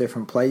in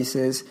different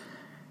places.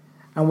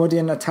 And Woody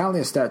and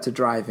Natalia start to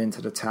drive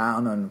into the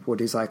town, and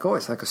Woody's like, "Oh,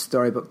 it's like a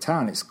storybook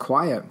town. It's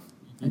quiet,"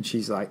 and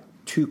she's like,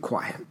 "Too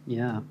quiet."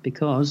 Yeah,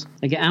 because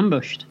they get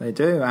ambushed. They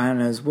do,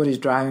 and as Woody's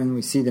driving,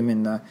 we see them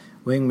in the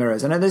wing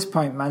mirrors. And at this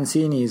point,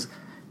 Mancini's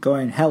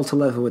going hell to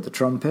leather with the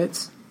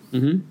trumpets.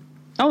 Mm-hmm.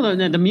 Oh,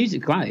 the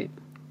music's great.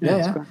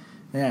 Yeah.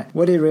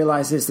 Woody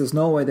realises there's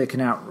no way they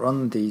can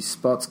outrun these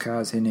sports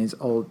cars in his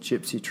old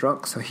gypsy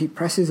truck, so he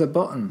presses a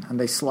button and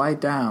they slide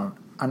down.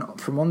 And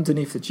from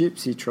underneath the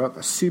gypsy truck,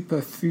 a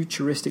super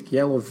futuristic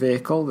yellow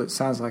vehicle that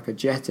sounds like a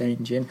jet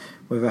engine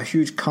with a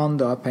huge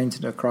condor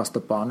painted across the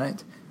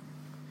bonnet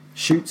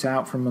shoots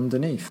out from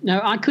underneath.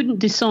 No, I couldn't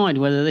decide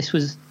whether this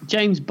was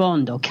James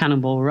Bond or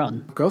Cannonball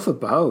Run. Go for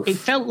both. It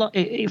felt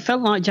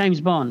like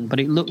James Bond, but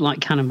it looked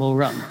like Cannonball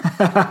Run.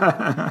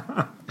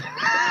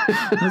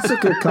 That's a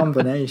good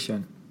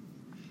combination.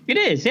 It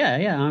is,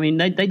 yeah. I mean,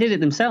 they did it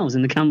themselves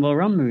in the Cannonball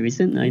Run movies,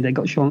 didn't they? They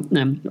got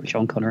not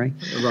Sean Connery.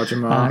 Roger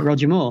Moore.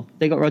 Roger Moore.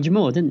 They got Roger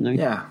Moore, didn't they?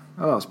 Yeah.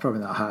 Oh, it's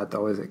probably not hard,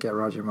 though, is it? Get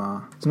Roger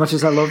Moore. As much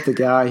as I love the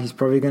guy, he's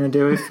probably going to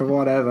do it for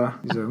whatever.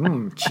 He's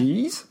like,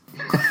 cheese?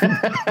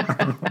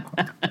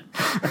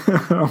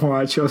 Oh,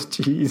 I chose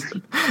cheese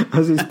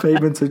as his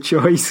payment of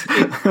choice.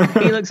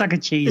 He looks like a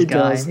cheese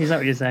guy. Does. Is that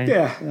what you're saying?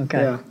 Yeah.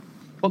 Okay. Yeah.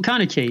 What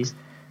kind of cheese?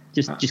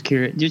 Just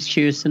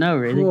curious to know,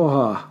 really.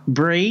 Whoa.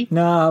 Brie?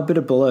 No, a bit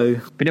of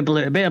blue. A bit of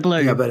blue. Yeah,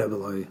 a bit of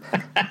blue.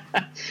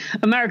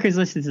 Americans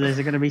listening to this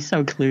are going to be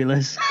so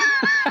clueless.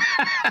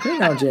 They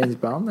know James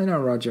Bond. They know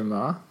Roger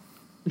Moore.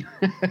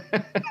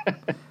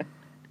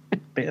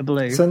 Bit of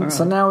blue.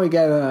 So now we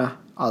get a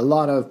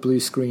lot of blue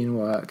screen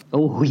work.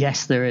 Oh,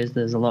 yes, there is.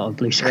 There's a lot of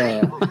blue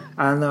screen. Yeah.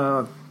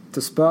 And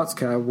the sports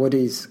car,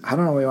 Woody's, I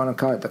don't know what you want to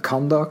call it, the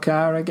Condor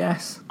car, I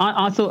guess.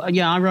 I thought,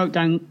 I wrote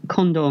down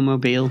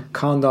Condormobile.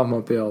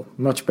 Condormobile,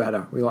 much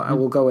better.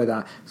 We'll go with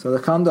that. So the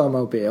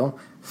Condormobile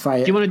fire.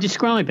 Do you want to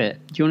describe it?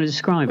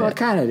 Well, I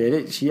kind of did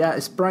it.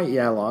 It's bright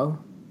yellow.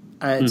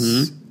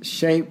 It's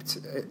shaped.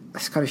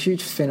 It's got a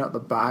huge fin at the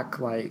back,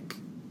 like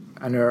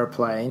an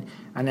airplane,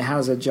 and it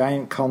has a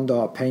giant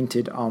condor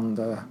painted on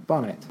the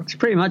bonnet. That's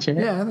pretty much it.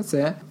 Yeah, that's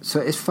it. So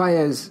it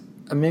fires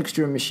a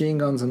mixture of machine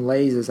guns and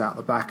lasers out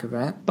the back of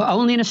it. But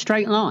only in a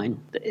straight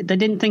line. They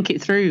didn't think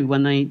it through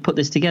when they put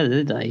this together,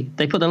 did they?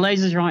 They put the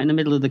lasers right in the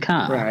middle of the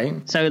car.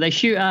 Right. So they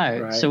shoot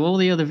out. Right. So all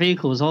the other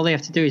vehicles, all they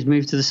have to do is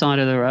move to the side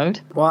of the road.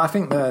 Well, I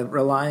think they're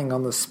relying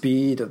on the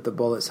speed of the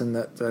bullets and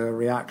that the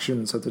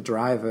reactions of the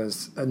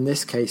drivers, in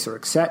this case, are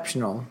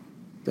exceptional.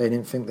 They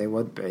didn't think they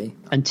would be.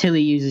 Until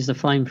he uses the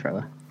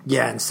flamethrower.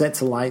 Yeah, and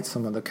sets alight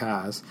some of the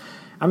cars.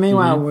 And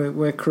meanwhile,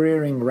 we're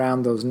careering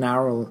around those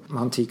narrow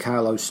Monte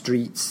Carlo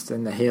streets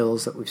in the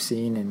hills that we've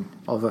seen in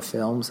other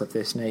films of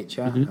this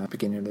nature,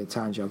 beginning of the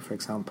Time Job, for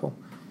example.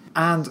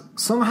 And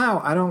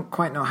somehow, I don't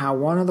quite know how,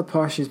 one of the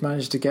Porsches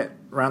managed to get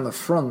around the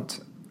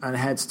front and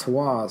heads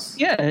towards.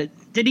 Yeah,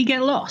 did he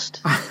get lost?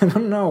 I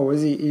don't know.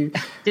 Was he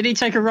Did he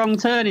take a wrong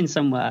turn in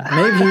somewhere?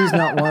 Maybe he's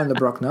not one of the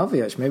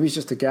Broknovich. Maybe he's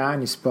just a guy in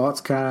his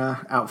sports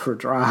car out for a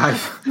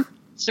drive.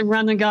 Some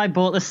random guy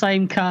bought the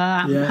same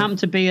car, happened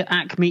to be at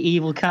Acme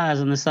Evil Cars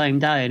on the same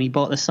day, and he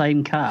bought the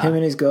same car. Him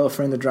and his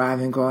girlfriend are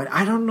driving, going,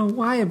 I don't know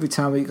why every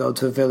time we go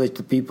to a village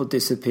the people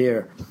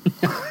disappear.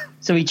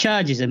 So he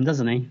charges him,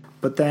 doesn't he?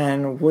 But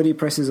then Woody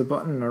presses a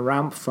button and a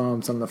ramp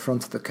forms on the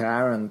front of the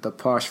car, and the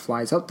Porsche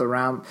flies up the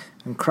ramp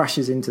and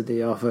crashes into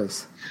the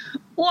others.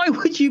 Why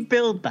would you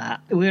build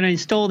that? We're going to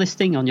install this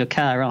thing on your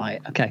car,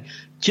 right? Okay.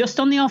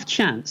 Just on the off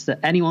chance that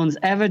anyone's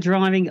ever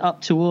driving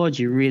up towards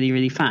you really,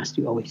 really fast,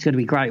 it's going to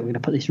be great. We're going to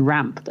put this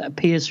ramp that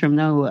appears from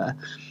nowhere,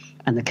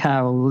 and the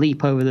car will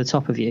leap over the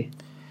top of you.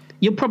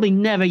 You'll probably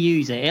never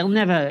use it. You'll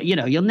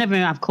never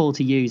have call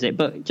to use it.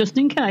 But just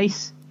in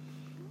case,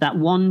 that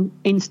one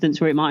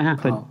instance where it might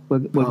happen, we're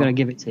going to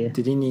give it to you.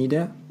 Did he need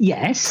it?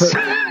 Yes.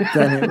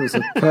 Then it was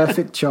a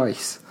perfect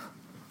choice.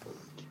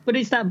 But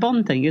it's that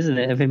Bond thing, isn't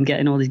it, of him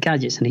getting all these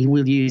gadgets, and he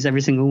will use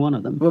every single one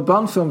of them. Well,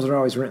 Bond films are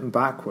always written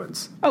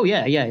backwards. Oh,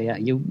 yeah.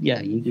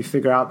 You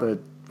figure out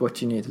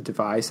what you need to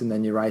devise, and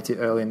then you write it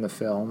early in the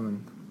film.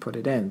 And put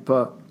it in.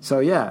 But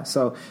so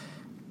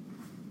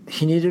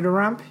he needed a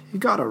ramp. He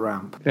got a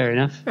ramp. Fair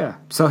enough. Yeah.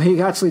 So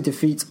he actually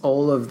defeats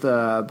all of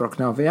the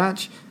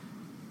Broknoviach,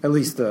 at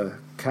least the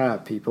Ka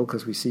people,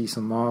 because we see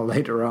some more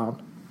later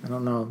on. I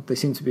don't know. They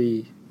seem to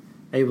be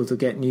able to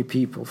get new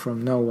people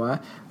from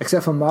nowhere,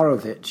 except for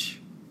Morovich,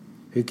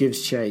 who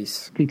gives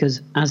chase.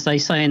 Because as they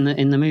say in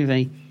the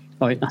movie,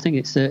 or I think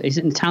is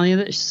it Natalia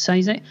that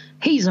says it?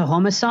 He's a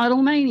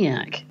homicidal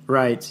maniac.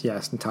 Right.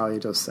 Yes, Natalia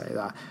does say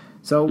that.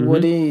 So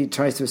Woody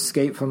tries to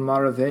escape from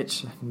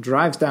Morovich,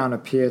 drives down a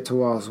pier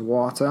towards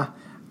water.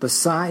 The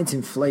sides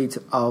inflate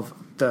of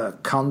the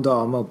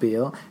Condor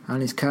mobile,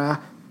 and his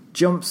car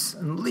jumps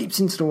and leaps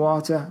into the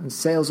water and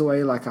sails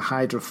away like a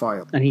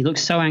hydrofoil. And he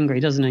looks so angry,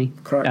 doesn't he?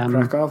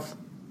 Krakow?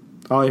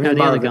 Oh, you mean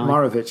the other guy.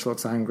 Morovich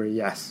looks angry,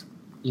 yes.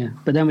 Yeah,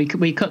 but then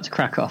we cut to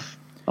Krakow,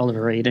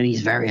 Oliver Reed, and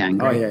he's very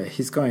angry. Oh, yeah,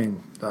 he's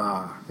going,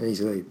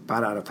 he's really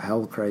bad out of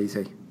hell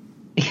crazy.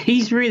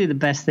 He's really the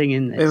best thing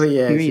in this. Oh,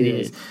 yeah, he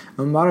really is.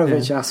 And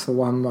Morovich asks for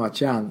one more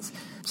chance.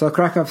 So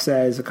Krakow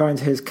says, according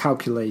to his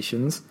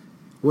calculations,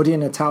 Woody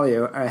and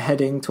Natalia are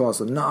heading towards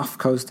the north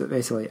coast of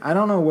Italy. I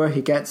don't know where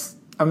he gets...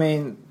 I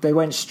mean, they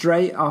went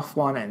straight off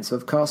one end, so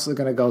of course they're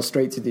going to go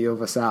straight to the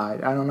other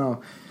side. I don't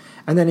know.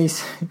 And then he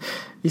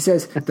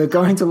says, they're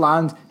going to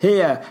land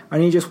here,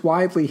 and he just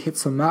widely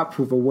hits a map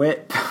with a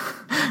whip.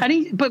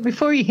 But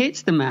before he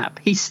hits the map,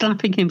 he's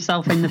slapping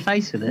himself in the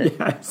face with it.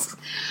 Yes.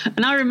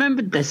 And I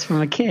remembered this from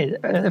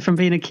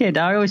being a kid.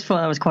 I always thought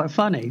that was quite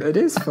funny. It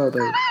is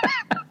funny.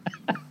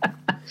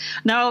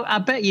 No, I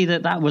bet you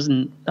that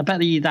wasn't. I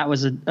bet you that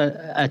was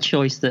a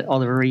choice that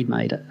Oliver Reed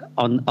made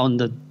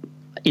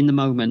in the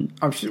moment.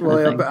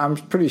 I'm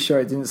pretty sure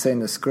it didn't say in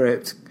the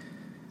script.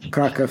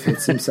 Krakow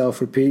hits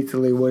himself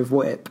repeatedly with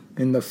whip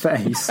in the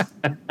face.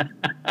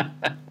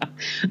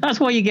 That's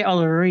why you get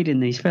Oliver Reed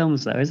in these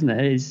films, though, isn't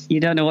it? Is you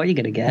don't know what you're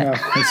going to get.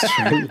 Yeah, that's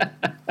true.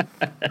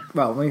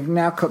 Well, we've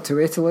now cut to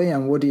Italy,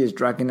 and Woody is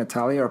dragging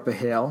Natalia up a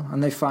hill,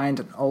 and they find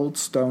an old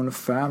stone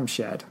farm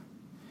shed.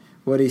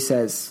 Woody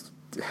says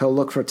he'll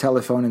look for a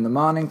telephone in the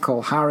morning,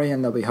 call Harry,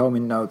 and they'll be home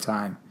in no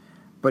time.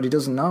 But he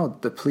doesn't know.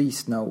 The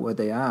police know where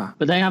they are.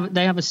 But they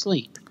have a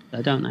sleep,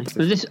 though, don't they?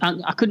 But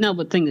I couldn't help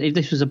but think that if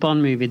this was a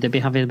Bond movie, they'd be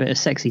having a bit of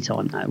sexy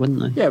time now, wouldn't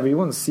they? Yeah, but you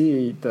wouldn't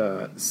see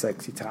the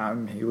sexy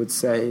time. He would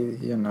say,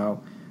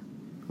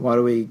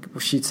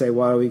 she'd say,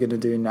 what are we going to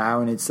do now?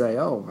 And he'd say,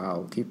 oh,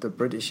 I'll keep the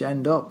British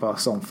end up or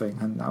something.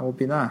 And that would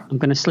be that. I'm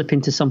going to slip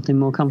into something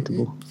more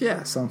comfortable.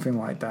 Yeah, something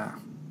like that.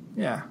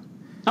 Yeah.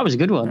 That was a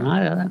good one.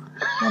 Yeah.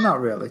 Well, not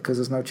really, because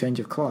there's no change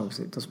of clothes.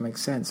 It does make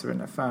sense. They're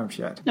in a farm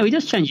shed. No, he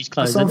does change his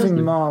clothes.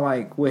 Something more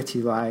like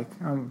witty, like,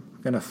 I'm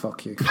going to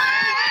fuck you.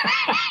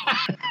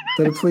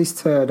 So the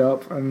police turn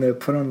up and they're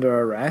put under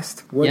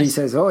arrest. Woody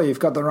says, oh, you've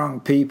got the wrong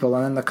people.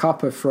 And then the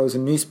copper throws a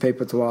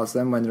newspaper towards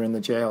them when they're in the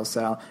jail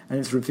cell. And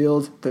it's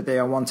revealed that they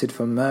are wanted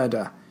for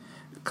murder.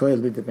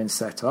 Clearly they've been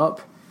set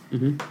up.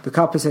 Mm-hmm. The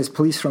copper says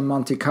police from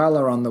Monte Carlo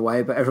are on the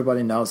way, but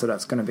everybody knows that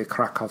that's going to be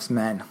Krakow's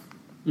men.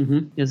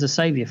 Mm-hmm. There's a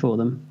saviour for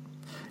them.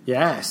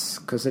 Yes,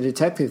 because the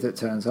detective that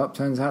turns up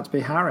turns out to be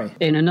Harry.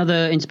 In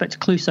another Inspector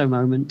Clouseau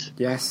moment.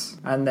 Yes,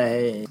 and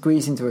they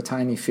squeeze into a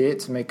tiny Fiat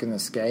to make an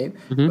escape,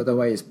 but the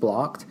way is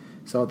blocked.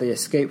 So they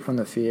escape from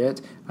the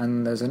Fiat,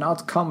 and there's an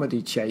odd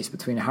comedy chase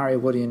between Harry,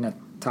 Woody and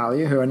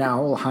Natalia, who are now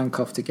all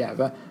handcuffed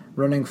together,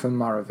 running from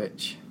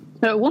Morovich.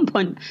 At one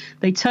point,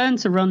 they turn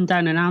to run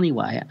down an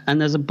alleyway, and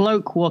there's a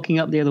bloke walking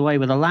up the other way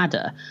with a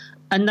ladder,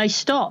 and they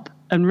stop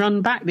and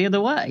run back the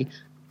other way.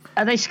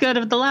 Are they scared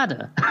of the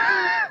ladder?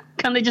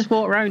 Can they just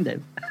walk around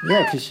him?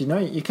 Yeah, because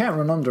you can't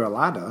run under a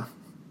ladder.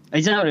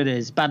 Is that what it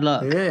is? Bad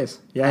luck? It is.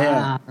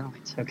 Yeah.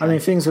 Right, okay. I mean,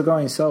 things were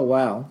going so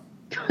well.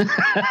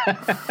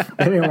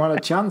 They didn't want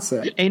to chance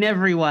it. In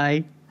every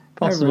way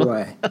possible.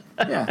 Every way,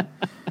 yeah.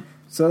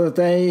 So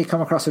they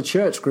come across a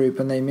church group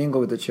and they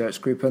mingle with the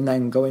church group and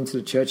then go into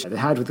the church. They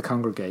hide with the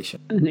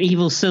congregation. An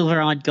evil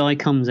silver-eyed guy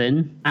comes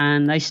in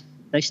and they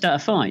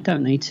start a fight,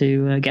 don't they,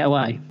 to get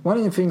away. One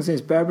of the things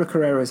is Barbara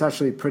Carrera is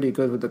actually pretty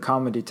good with the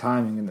comedy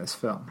timing in this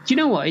film. Do you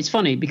know what? It's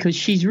funny because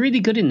she's really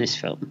good in this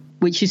film,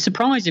 which is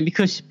surprising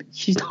because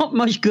she's not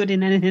much good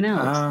in anything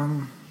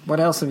else. What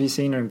else have you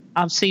seen her in?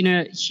 I've seen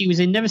her. She was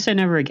in Never Say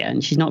Never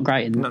Again. She's not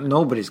great in that.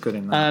 Nobody's good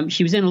in that.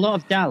 She was in a lot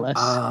of Dallas.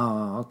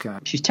 Oh, okay.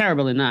 She's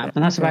terrible in that,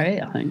 and that's about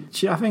it, I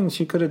think. I think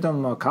she could have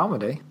done more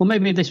comedy. Well,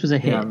 maybe this was a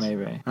hit. Yeah,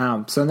 maybe.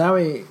 So now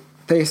they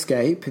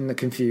escape in the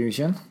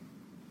confusion.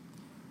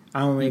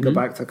 And we go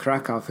back to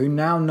Krakow, who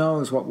now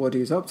knows what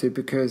Woody is up to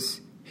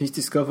because he's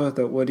discovered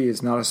that Woody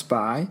is not a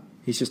spy.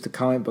 He's just a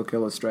comic book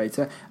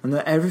illustrator. And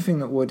that everything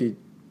that Woody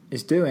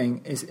is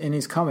doing is in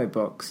his comic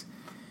books.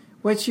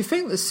 Which you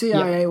think the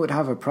CIA would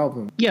have a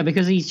problem. Yeah,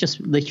 because he's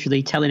just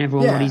literally telling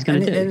everyone what he's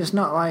going to do. And it's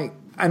not like...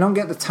 I don't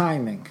get the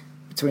timing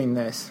between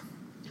this.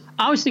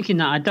 I was thinking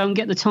that. I don't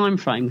get the time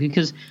frame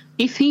because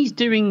if he's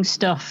doing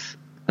stuff...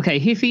 Okay,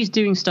 if he's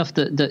doing stuff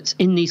that's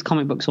in these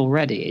comic books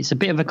already, it's a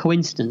bit of a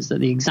coincidence that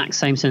the exact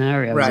same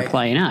scenarios are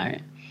playing out.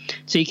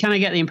 So you kind of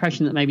get the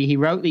impression that maybe he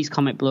wrote these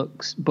comic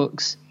books,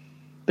 but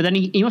But then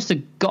he must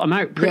have got them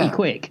out pretty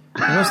quick.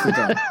 He must have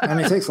done.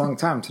 And it takes a long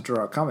time to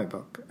draw a comic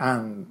book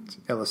and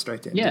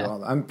illustrate it and do all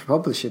that. And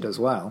publish it as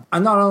well.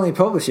 And not only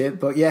publish it,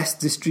 but yes,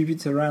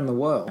 distribute it around the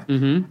world.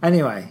 Mm-hmm.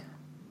 Anyway,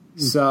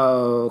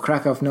 so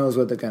Krakow knows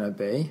where they're going to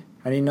be.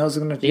 And he knows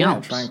they're going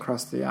to try and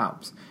cross the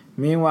Alps.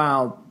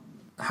 Meanwhile,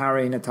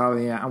 Harry,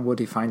 Natalia, and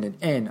Woody find an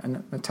inn.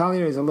 And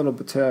Natalia is a little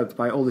perturbed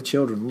by all the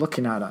children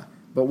looking at her.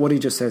 But Woody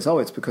just says,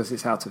 it's because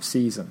it's out of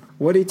season.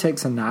 Woody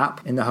takes a nap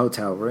in the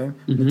hotel room.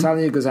 Mm-hmm.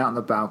 Natalia goes out on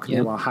the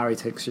balcony while Harry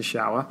takes a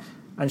shower.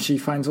 And she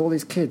finds all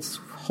these kids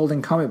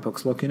holding comic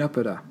books looking up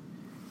at her.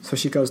 So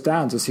she goes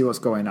down to see what's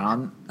going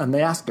on. And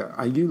they ask her,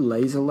 are you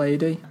Laser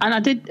Lady?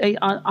 And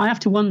I have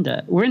to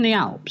wonder, we're in the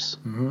Alps.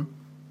 Mm-hmm.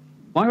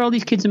 Why are all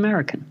these kids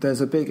American?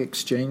 There's a big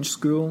exchange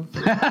school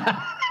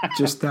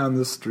just down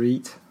the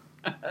street.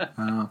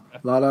 A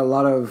lot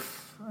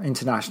of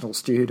international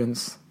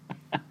students.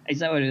 Is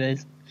that what it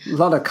is? A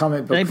lot of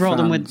comic book They brought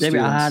them with.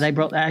 students.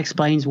 That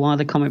explains why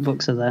the comic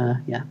books are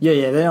there. Yeah.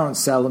 Yeah. They don't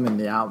sell them in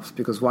the Alps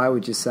because why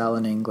would you sell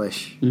an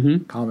English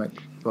comic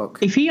book?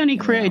 If he only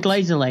created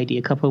Laser Lady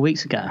a couple of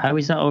weeks ago, how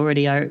is that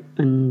already out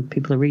and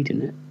people are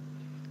reading it?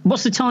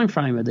 What's the time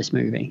frame of this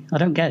movie? I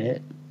don't get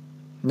it.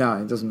 No,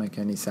 it doesn't make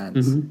any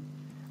sense. Mm-hmm.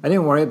 I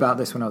didn't worry about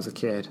this when I was a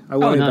kid. I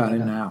worry about it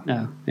now.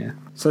 No, yeah.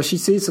 So she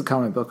sees the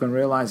comic book and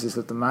realizes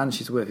that the man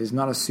she's with is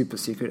not a super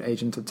secret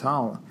agent at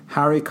all.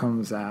 Harry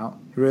comes out,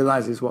 he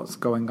realizes what's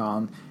going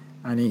on,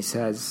 and he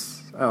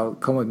says,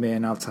 come with me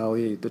and I'll tell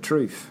you the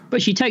truth.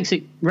 But she takes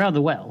it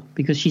rather well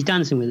because she's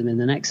dancing with him in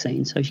the next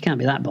scene, so she can't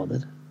be that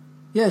bothered.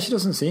 Yeah, she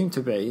doesn't seem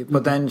to be.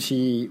 But then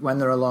when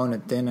they're alone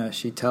at dinner,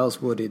 she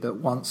tells Woody that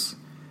once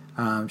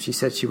she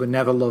said she would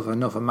never love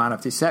another man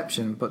of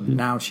deception, but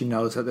now she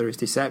knows that there is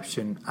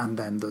deception, and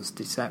then there's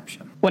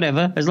deception.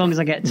 Whatever, as long as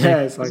I get to...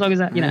 as long as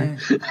that,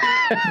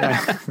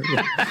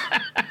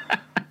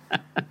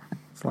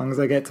 As long as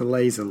I get to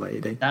Laser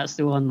Lady. That's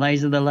the one,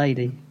 Laser the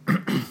Lady.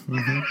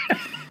 Mm-hmm.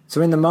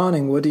 So in the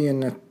morning, Woody and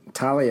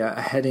Natalia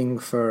are heading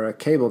for a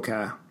cable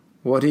car.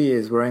 Woody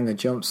is wearing a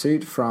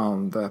jumpsuit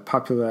from the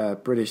popular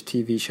British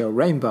TV show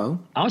Rainbow.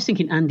 I was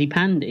thinking Andy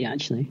Pandy,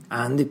 actually.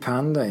 Andy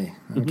Pandy,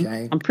 okay.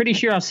 Mm-hmm. I'm pretty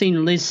sure I've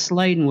seen Liz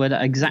Sladen wear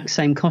that exact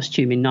same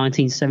costume in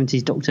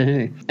 1970s Doctor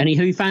Who. Any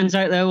Who fans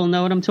out there will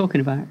know what I'm talking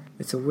about.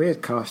 It's a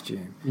weird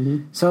costume.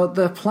 Mm-hmm. So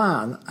the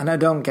plan, and I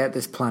don't get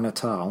this plan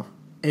at all,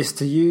 is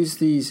to use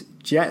these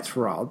jet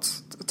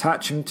rods,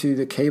 attach them to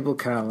the cable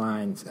car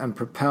lines, and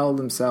propel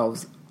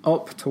themselves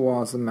up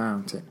towards the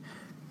mountain.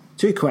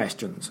 2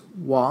 questions.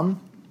 1,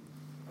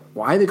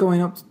 why are they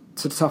going up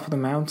to the top of the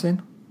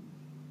mountain?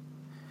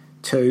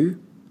 2,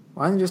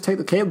 why don't they just take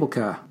the cable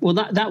car? Well,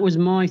 that was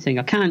my thing.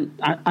 I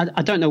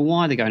don't know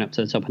why they're going up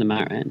to the top of the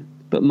mountain,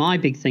 but my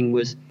big thing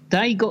was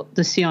they got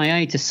the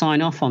CIA to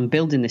sign off on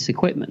building this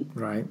equipment.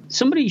 Right.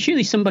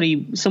 Surely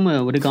somebody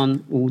somewhere would have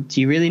gone, well,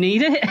 do you really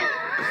need it?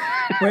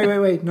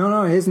 Wait.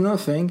 No, here's another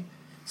thing.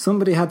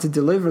 Somebody had to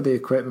deliver the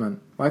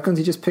equipment. Why couldn't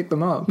he just pick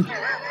them up?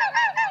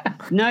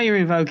 Now you're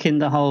invoking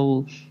the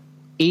whole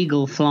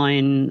eagle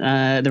flying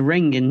the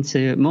ring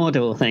into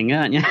Mordor thing,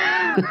 aren't you?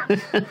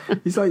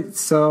 He's like,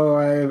 so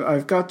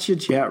I've got your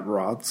jet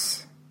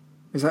rods.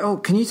 He's like, oh,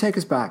 can you take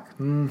us back?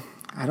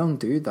 I don't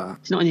do that.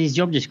 It's not in his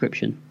job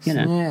description, you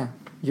know. Yeah,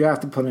 you have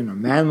to put in a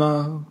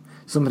memo.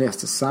 Somebody has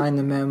to sign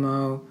the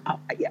memo.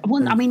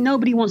 Well, I mean,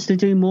 nobody wants to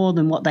do more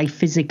than what they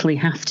physically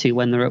have to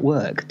when they're at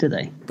work, do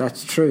they?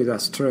 That's true.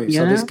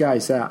 So this guy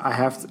said,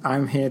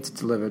 I'm here to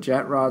deliver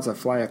jet rods. I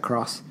fly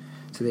across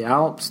to the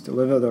Alps,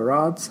 deliver the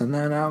rods, and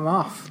then I'm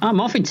off. I'm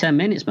off in 10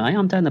 minutes, mate.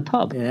 I'm down the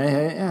pub.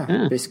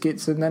 Yeah.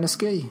 Biscuits and then a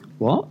ski.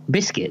 What?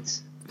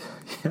 Biscuits?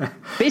 Yeah.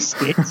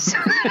 Biscuits?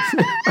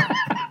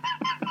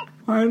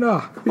 I know.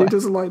 Who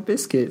doesn't like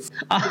biscuits?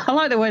 I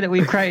like the way that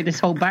we've created this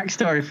whole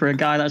backstory for a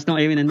guy that's not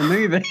even in the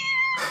movie.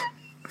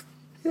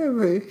 Yeah,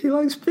 but he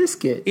likes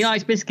biscuits. He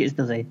likes biscuits,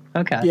 does he?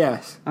 Okay.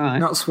 Yes. All right.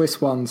 Not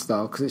Swiss ones,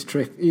 though, because it's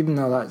tricky. Even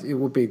though it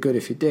would be good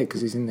if he did,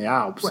 because he's in the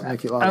Alps.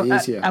 Make it a lot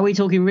easier. Are we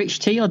talking rich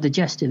tea or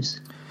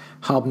digestives?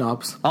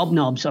 Hobnobs.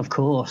 Hobnobs, of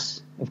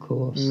course.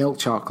 Milk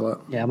chocolate.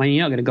 Yeah, I mean,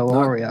 you're not going to go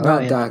Oreo,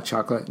 Not dark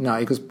chocolate. No,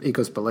 he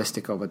goes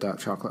ballistic over dark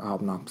chocolate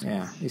hobnobs.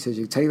 Yeah. He says,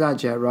 you take that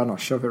jet rod or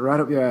shove it right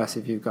up your ass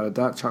if you've got a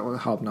dark chocolate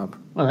hobnob.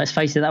 Well, let's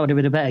face it, that would have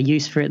been a better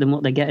use for it than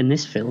what they get in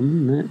this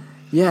film, isn't it?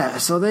 Yeah,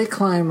 so they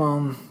climb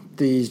on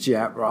these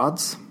jet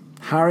rods.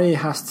 Harry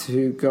has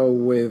to go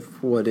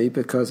with Woody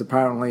because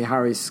apparently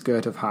Harry's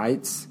scared of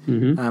heights.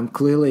 Mm-hmm.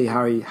 Clearly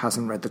Harry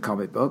hasn't read the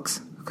comic books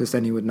because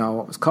then he would know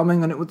what was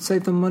coming and it would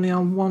save them money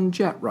on one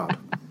jet rod.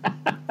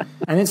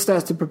 And it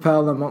starts to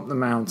propel them up the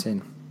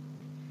mountain.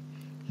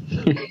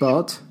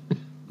 But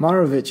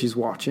Morovich is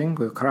watching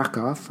with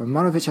Krakow, and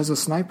Morovich has a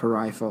sniper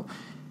rifle,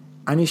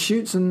 and he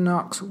shoots and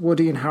knocks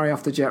Woody and Harry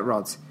off the jet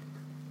rods.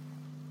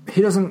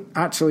 He doesn't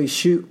actually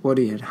shoot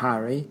Woody and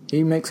Harry.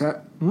 He makes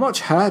a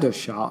much harder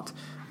shot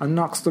and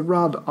knocks the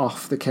rod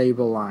off the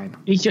cable line.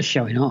 He's just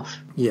showing off.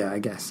 Yeah, I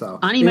guess so.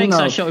 And he makes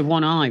that shot with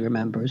one eye,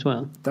 remember, as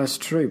well. That's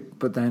true,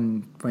 but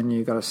then when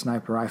you got a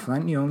sniper rifle,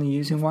 aren't you only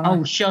using one eye?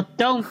 Oh, sure,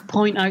 don't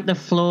point out the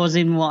flaws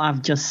in what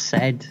I've just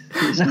said.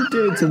 You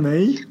do it to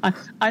me.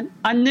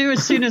 I knew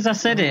as soon as I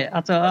said it,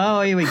 I thought,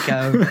 oh, here we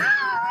go.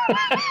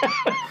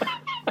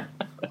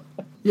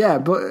 Yeah,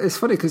 but it's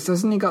funny, because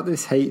doesn't he got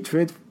this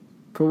hatred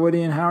for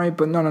Woody and Harry,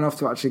 but not enough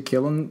to actually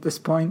kill him at this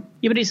point?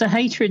 Yeah, but it's a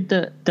hatred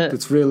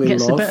that's really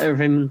gets love. the better of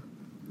him.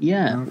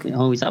 Yeah. Okay.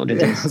 Oh, is that what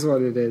it is? That's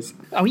what it is.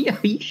 Are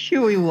you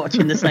sure you're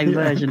watching the same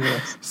version of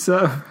this?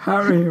 So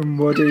Harry and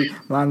Woody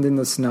land in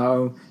the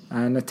snow,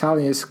 and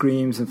Natalia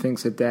screams and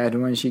thinks they're dead,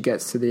 and when she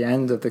gets to the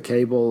end of the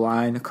cable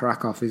line,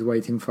 Krakow is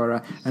waiting for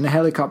her, and a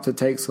helicopter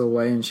takes her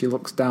away, and she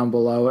looks down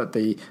below at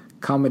the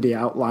comedy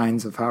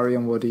outlines of Harry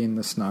and Woody in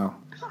the snow.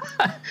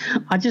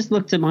 I just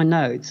looked at my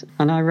notes,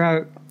 and I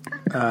wrote...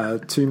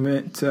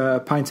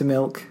 pint of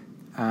milk.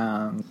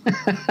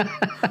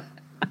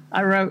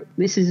 I wrote,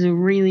 this is a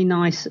really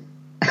nice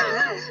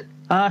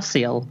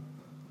Arseal.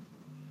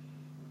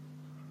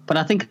 But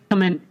I think I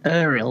meant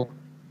aerial,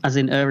 as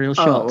in aerial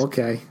shot. Oh,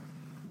 okay.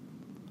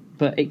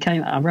 But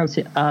I wrote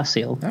it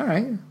Arseal. All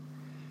right.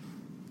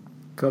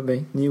 Could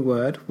be. New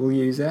word. We'll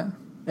use it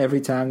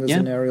every time there's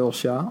an aerial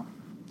shot.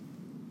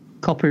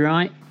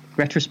 Copyright.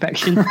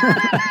 Retrospection.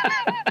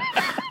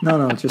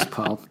 No, just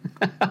Paul.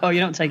 Oh, you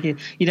don't take it.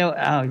 You don't.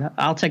 Oh,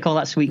 I'll take all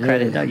that sweet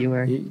credit. Don't you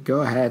worry.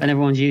 Go ahead. And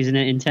everyone's using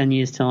it in 10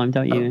 years' time,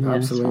 don't you? Oh,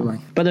 absolutely.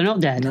 But they're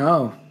not dead.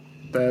 No,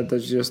 they're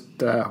just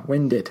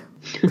winded.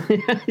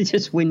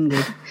 Just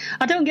winded.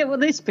 I don't get what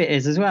this bit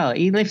is as well.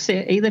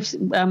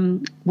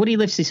 Woody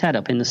lifts his head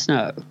up in the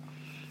snow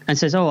and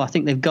says, "Oh, I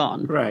think they've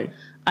gone." Right.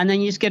 And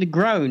then you just get a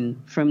groan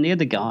from the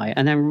other guy,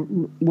 and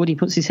then Woody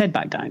puts his head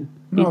back down.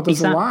 No,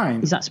 there's a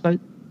line. Is that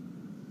supposed?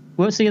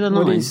 What's the other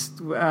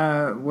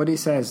line? Woody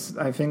says,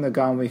 "I think they're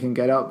gone, we can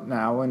get up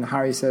now," and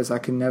Harry says, "I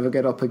can never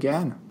get up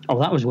again." Oh,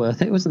 that was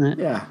worth it, wasn't it?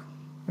 Yeah,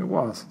 it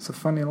was. It's a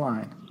funny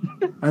line.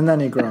 And then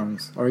he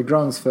groans. Or he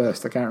groans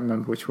first, I can't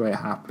remember which way it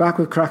happened. Back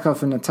with Krakow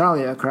and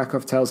Natalia,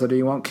 Krakow tells her that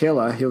he won't kill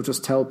her, he'll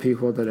just tell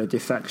people that a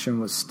defection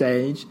was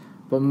staged,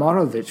 but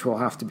Morovich will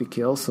have to be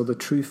killed so the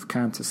truth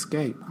can't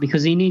escape.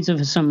 Because he needs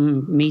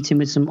some meeting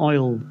with some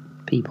oil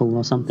people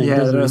or something,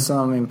 Yeah, there he? are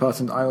some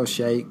important oil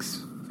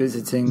sheikhs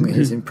visiting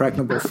his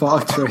impregnable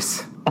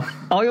fortress.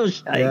 Oil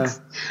shakes? Yeah.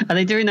 Are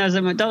they doing those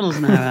at McDonald's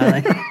now, are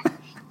they?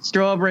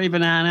 Strawberry,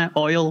 banana,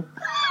 oil.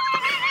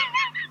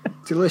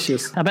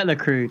 Delicious. I bet they're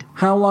crude.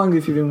 How long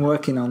have you been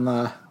working on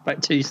that?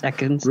 About 2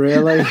 seconds.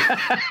 Really?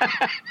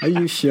 Are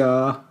you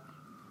sure?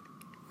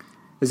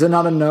 Is there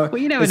not a note?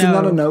 Well, you never know. There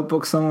not a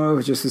notebook somewhere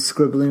with just the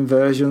scribbling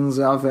versions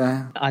of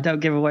it? I don't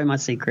give away my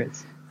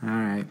secrets. All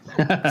right.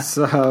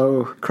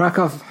 So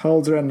Krakow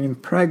holds an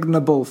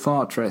impregnable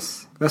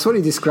fortress. That's what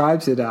he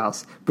describes it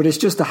as. But it's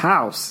just a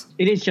house.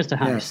 It is just a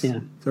house, yes.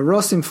 Yeah. So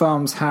Ross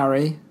informs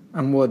Harry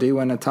and Woody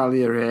when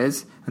Natalia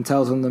is and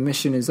tells them the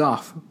mission is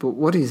off. But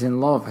Woody's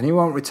in love and he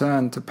won't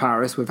return to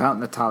Paris without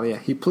Natalia.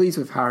 He pleads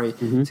with Harry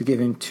to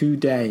give him 2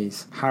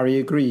 days. Harry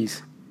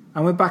agrees.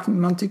 And we're back in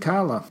Monte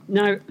Carlo.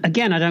 Now,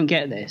 again, I don't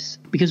get this.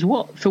 Because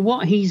for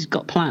what he's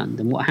got planned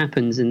and what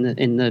happens in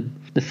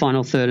the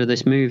final third of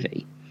this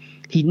movie,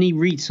 he'd need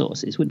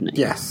resources, wouldn't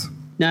he? Yes.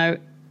 Now,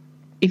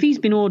 if he's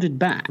been ordered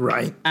back,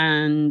 right,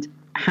 and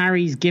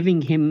Harry's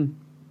giving him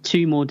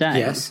 2 more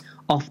days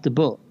off the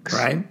books,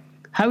 right,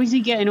 how is he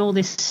getting all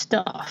this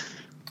stuff?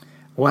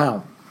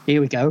 Well,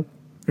 here we go.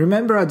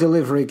 Remember our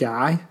delivery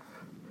guy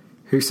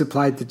who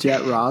supplied the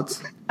jet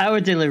rods?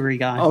 Our delivery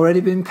guy. Already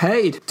been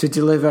paid to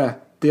deliver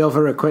the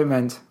other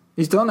equipment.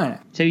 He's done it.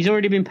 So he's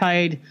already been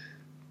paid.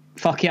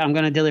 Fuck it, I'm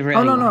going to deliver it.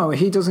 Oh, anyway. no,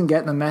 he doesn't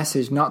get the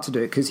message not to do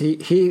it because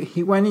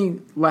he when he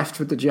left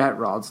with the jet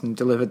rods and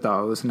delivered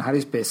those and had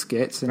his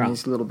biscuits and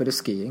his little bit of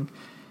skiing,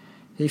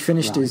 he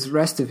finished his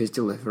rest of his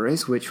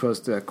deliveries, which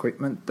was the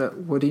equipment that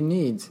Woody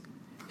needs.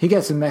 He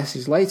gets a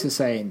message later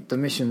saying the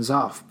mission's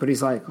off, but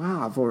he's like, well,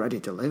 I've already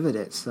delivered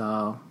it,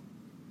 so,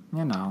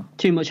 you know.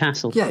 Too much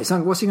hassle. Yeah, he's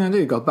like, what's he going to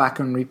do? Go back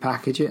and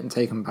repackage it and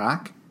take them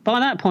back? By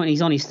that point,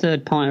 he's on his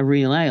 3rd pint of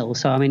real ale,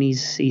 so, I mean,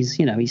 he's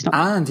not...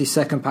 And his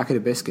 2nd packet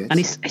of biscuits. And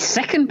his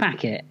 2nd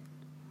packet?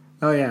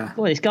 Oh, yeah.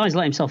 Boy, this guy's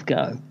let himself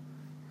go.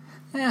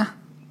 Yeah.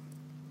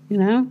 You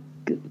know?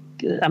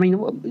 I mean,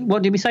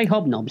 what did we say?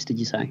 Hobnobs, did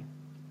you say?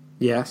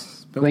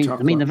 Yes. I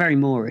mean, they're very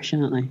Moorish,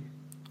 aren't they?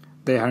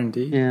 They are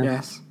indeed,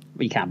 yes.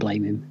 But you can't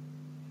blame him.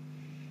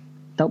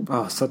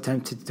 Oh, so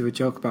tempted to do a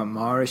joke about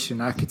Moorish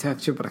and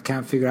architecture, but I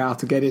can't figure out how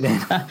to get it in.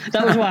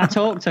 That was why I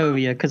talked over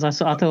you, because I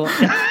thought...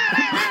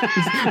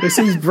 It's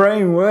his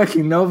brain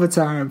working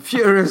overtime,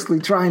 furiously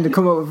trying to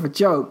come up with a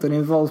joke that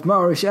involves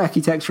Moorish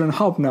architecture and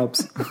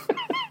hobnobs.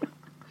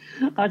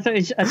 I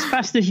thought as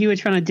fast as you were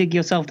trying to dig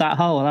yourself that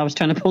hole, I was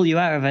trying to pull you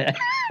out of it.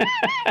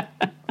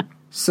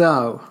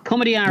 So...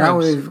 Comedy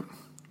Arabs. Now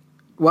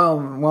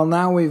Well,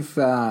 now we've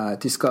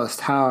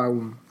discussed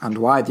how and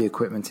why the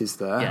equipment is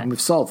there, Yeah. and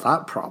we've solved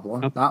that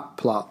problem. Oh. That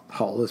plot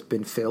hole has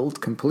been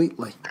filled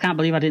completely. I can't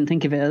believe I didn't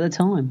think of it at the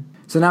time.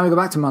 So now we go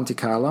back to Monte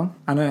Carlo,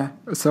 and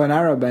so an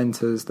Arab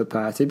enters the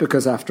party,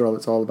 because after all,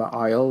 it's all about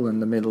oil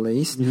and the Middle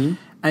East. And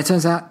it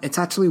turns out it's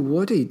actually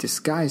Woody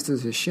disguised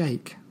as a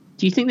sheikh.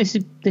 Do you think this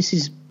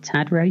is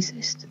tad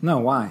racist? No,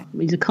 why?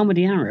 He's a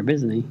comedy Arab,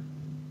 isn't he?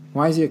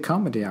 Why is he a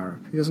comedy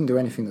Arab? He doesn't do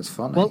anything that's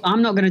funny. Well,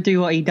 I'm not going to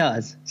do what he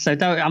does, so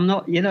you're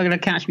not going to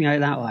catch me out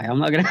that way. I'm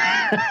not going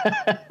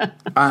to.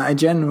 I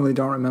genuinely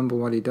don't remember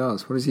what he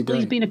does. What does he do? Well,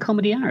 he's been a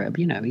comedy Arab,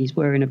 he's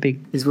wearing a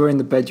big. He's wearing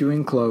the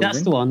Bedouin clothing.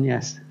 That's the one.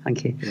 Yes,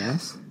 thank you.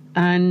 Yes.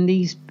 And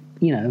he's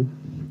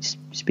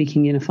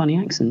speaking in a funny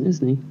accent,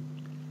 isn't he?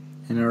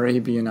 An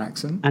Arabian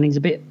accent. And he's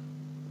a bit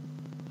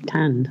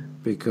tanned.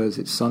 Because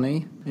it's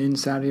sunny in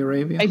Saudi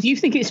Arabia. If you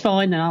think it's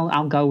fine, then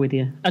I'll go with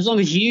you. As long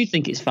as you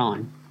think it's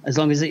fine. As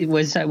long as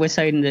we're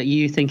saying that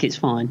you think it's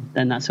fine,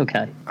 then that's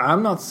okay.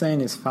 I'm not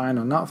saying it's fine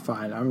or not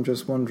fine. I'm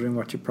just wondering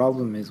what your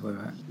problem is with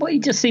it. Well, he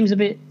just seems a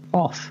bit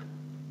off.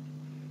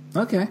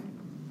 Okay.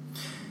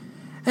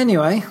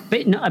 Anyway. A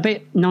bit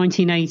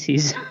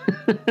 1980s.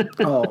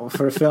 Oh,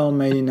 for a film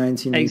made in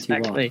 1981.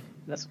 Exactly.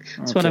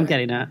 That's what I'm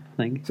getting at, I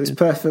think. So it's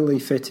perfectly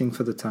fitting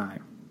for the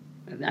time.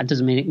 That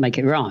doesn't mean it make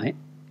it right,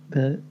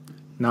 but...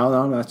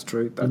 No, that's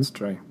true. That's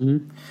true.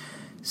 Mm-hmm.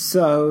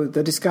 So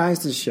they're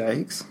disguised as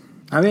sheikhs.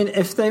 I mean,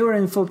 if they were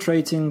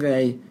infiltrating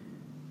a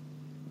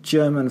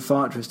German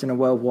fortress in a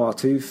World War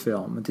II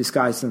film and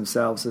disguised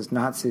themselves as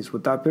Nazis,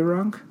 would that be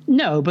wrong?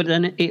 No, but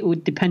then it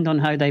would depend on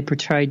how they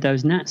portrayed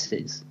those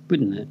Nazis,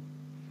 wouldn't it?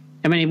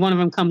 I mean, if one of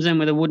them comes in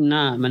with a wooden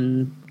arm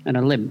and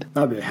a limp...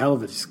 That'd be a hell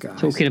of a disguise.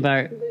 Talking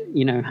about,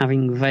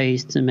 having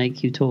ways to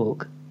make you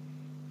talk.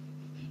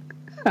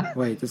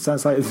 Wait, it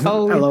sounds like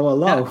hello.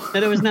 No,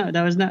 there was no.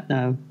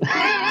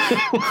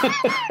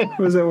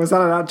 Was that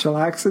an actual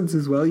accent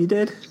as well you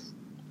did?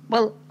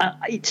 Well,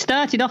 it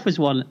started off as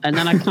one, and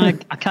then I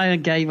kind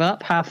of gave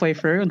up halfway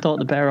through and thought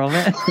the better of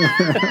it.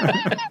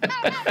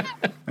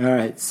 All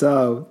right,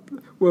 so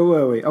where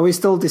were we? Are we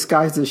still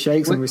disguised as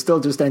sheikhs, and we still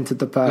just entered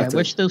the party?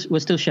 Yeah, we're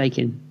still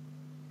shaking.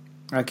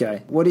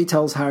 Okay. Woody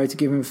tells Harry to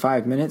give him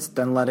 5 minutes,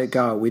 then let it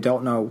go. We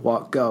don't know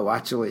what go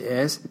actually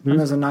is. And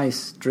there's a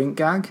nice drink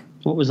gag.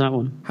 What was that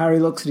one? Harry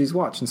looks at his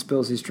watch and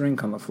spills his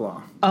drink on the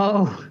floor.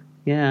 Oh,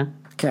 yeah.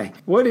 Okay.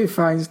 Woody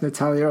finds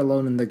Natalia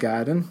alone in the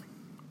garden,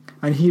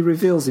 and he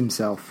reveals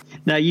himself.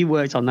 No, you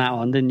worked on that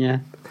one, didn't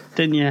you?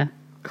 Yeah.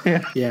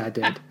 Yeah, I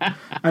did.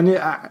 And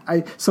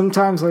I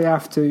sometimes I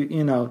have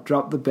to,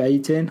 drop the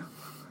bait in.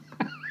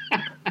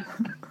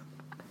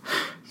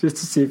 Just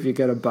to see if you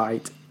get a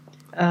bite.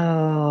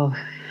 Oh,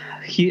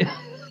 you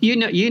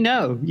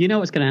know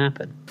what's going to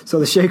happen. So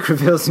the sheikh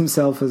reveals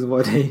himself as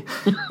Woody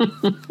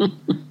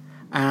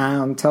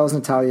and tells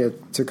Natalia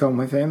to come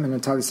with him. And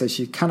Natalia says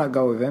she cannot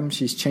go with him.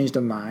 She's changed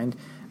her mind.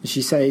 And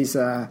she says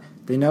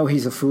they know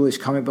he's a foolish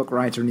comic book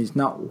writer and he's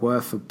not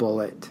worth a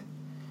bullet.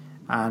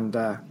 And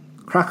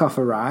Krakow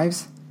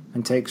arrives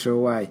and takes her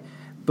away.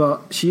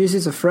 But she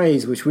uses a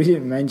phrase which we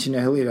didn't mention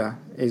earlier,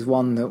 is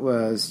one that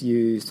was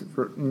used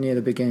near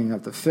the beginning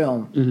of the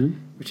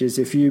film, which is,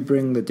 if you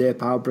bring the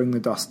dip, I'll bring the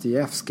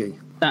Dostoevsky.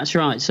 That's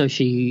right. So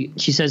she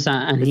says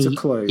that, and it's a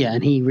clue. Yeah,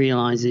 and he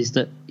realizes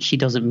that she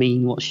doesn't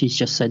mean what she's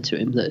just said to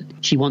him, that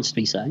she wants to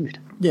be saved.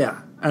 Yeah,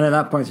 and at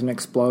that point an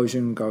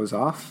explosion goes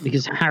off.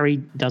 Because Harry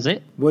does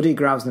it. Woody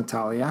grabs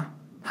Natalia.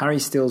 Harry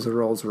steals a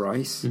Rolls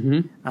Royce,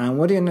 and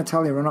Woody and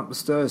Natalia run up the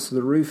stairs to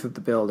the roof of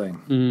the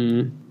building.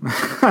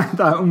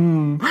 That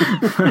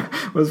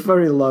was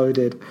very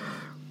loaded.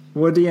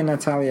 Woody and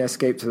Natalia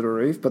escape to the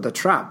roof, but they're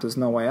trapped. There's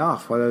no way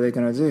off. What are they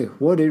going to do?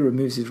 Woody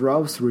removes his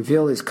robes to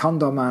reveal his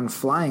Condor Man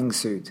flying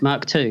suit.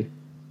 Mark II.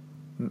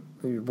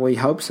 We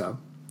hope so.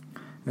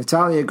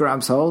 Natalia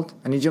grabs hold,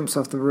 and he jumps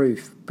off the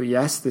roof. But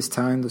yes, this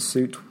time the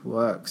suit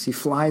works. He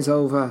flies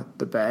over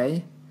the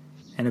bay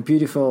in a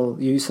beautiful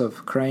use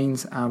of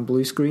cranes and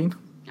blue screen.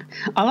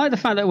 I like the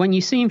fact that when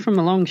you see him from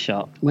a long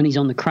shot, when he's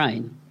on the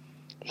crane,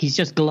 he's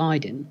just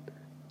gliding.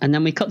 And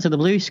then we cut to the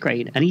blue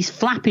screen, and he's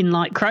flapping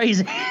like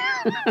crazy.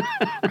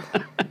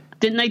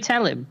 Didn't they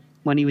tell him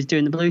when he was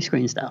doing the blue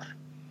screen stuff?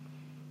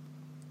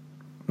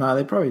 No,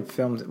 they probably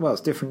filmed it. Well,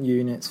 it's different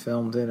units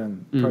filmed it,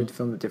 and probably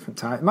filmed at different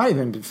times. It might have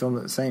even been filmed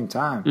at the same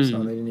time,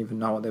 so they didn't even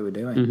know what they were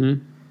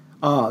doing.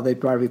 Oh, they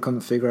probably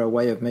couldn't figure a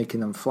way of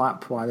making them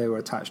flap while they were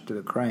attached to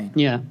the crane.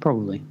 Yeah,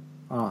 probably.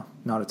 Oh,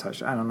 not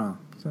attached. I don't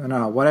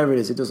know. Whatever it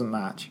is, it doesn't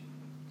match.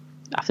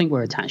 I think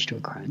we're attached to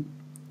a crane.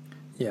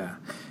 Yeah.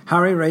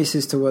 Harry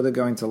races to where they're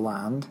going to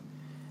land.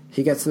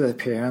 He gets to the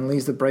pier and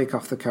leaves the brake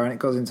off the car and it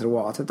goes into the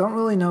water. Don't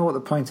really know what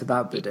the point of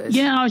that bit is.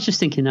 Yeah, I was just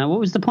thinking that. What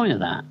was the point of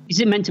that? Is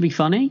it meant to be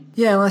funny?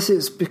 Yeah, unless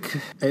it's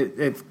because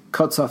it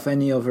cuts off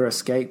any other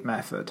escape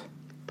method.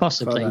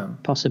 Possibly.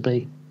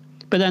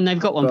 But then they've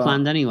got one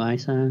planned anyway,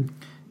 so...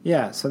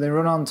 Yeah, so they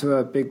run onto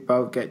a big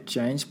boat, get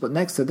changed, but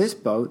next to this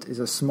boat is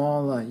a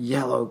smaller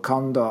yellow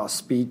Condor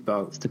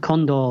speedboat. It's the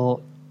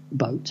Condor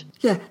boat.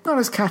 Yeah, not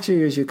as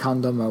catchy as your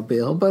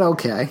Condomobile, but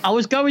okay. I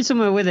was going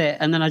somewhere with it,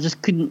 and then I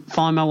just couldn't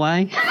find my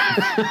way.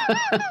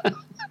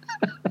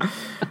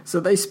 So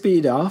they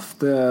speed off.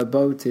 The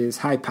boat is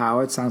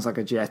high-powered, sounds like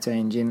a jet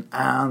engine,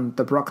 and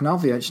the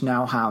Broknovich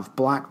now have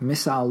black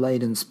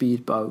missile-laden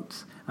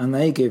speedboats, and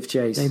they give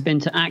chase. They've been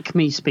to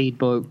Acme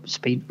Speedboat.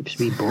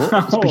 Speedboat?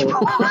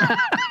 Oh.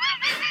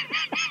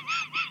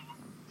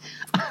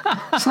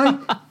 It's like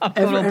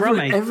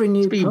every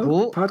new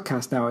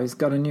podcast now has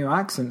got a new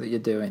accent that you're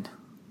doing.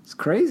 It's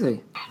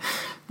crazy.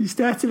 You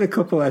started a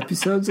couple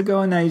episodes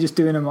ago, and now you're just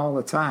doing them all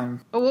the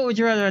time. Well, what would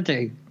you rather I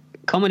do?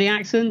 Comedy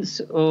accents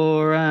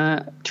or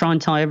try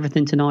and tie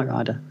everything to Knight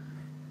Rider?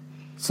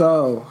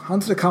 So,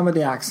 onto the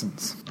comedy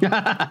accents.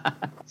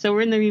 So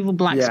we're in the evil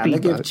black speedboats. Yeah, they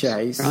give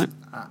chase. Right?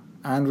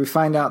 And we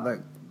find out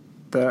that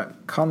the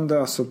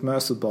Condor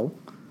submersible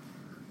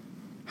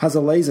has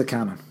a laser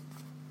cannon.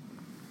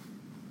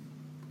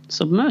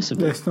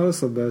 Submersible? It's not a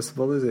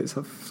submersible, is it?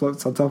 It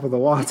floats on top of the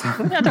water.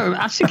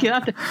 I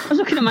was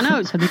looking at my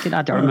notes. I'm thinking,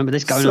 I don't remember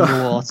this going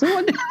underwater.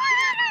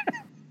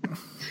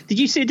 Did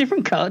you see a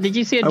different car? Did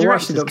you see a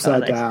director's car? I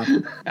watched it upside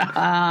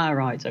down.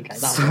 Right, okay.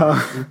 So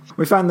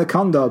we found the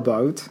Condor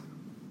boat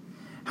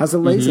has a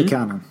laser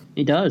cannon.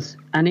 It does.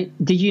 And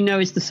did you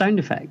notice the sound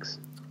effects?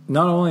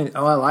 Not only,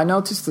 well, I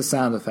noticed the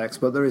sound effects,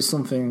 but there is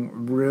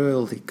something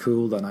really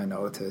cool that I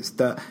noticed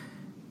that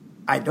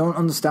I don't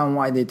understand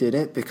why they did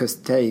it, because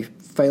they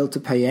failed to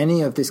pay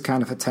any of this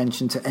kind of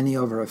attention to any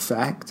other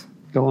effect.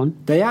 Go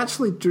on. They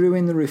actually drew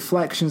in the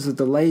reflections of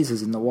the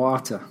lasers in the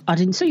water. I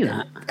didn't see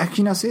that. How can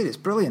you not see it? It's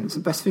brilliant. It's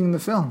the best thing in the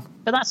film.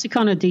 But that's the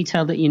kind of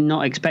detail that you're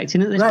not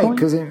expecting at this point. Right,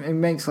 because it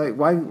makes like,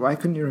 why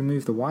couldn't you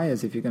remove the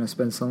wires if you're going to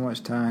spend so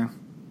much time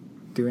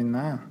doing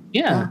that?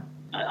 Yeah.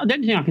 The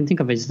only thing I can think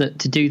of is that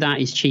to do that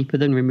is cheaper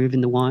than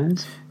removing the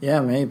wires.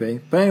 Yeah,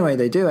 maybe. But anyway,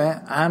 they do it.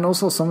 And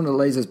also some of the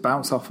lasers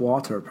bounce off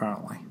water,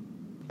 apparently.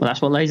 Well,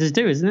 that's what lasers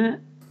do, isn't it?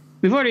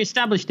 We've already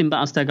established in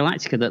Battlestar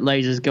Galactica that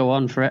lasers go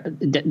on forever.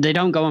 They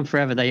don't go on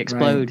forever. They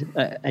explode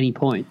at any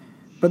point.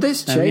 But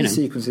this chase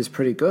sequence is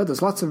pretty good.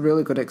 There's lots of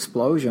really good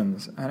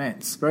explosions, and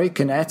it's very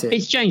kinetic.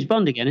 It's James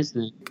Bond again,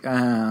 isn't it?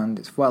 And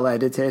it's well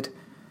edited.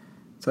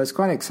 So it's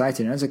quite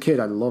exciting. As a kid,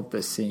 I loved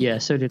this scene. Yeah,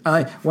 so did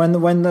I. When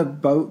the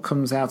boat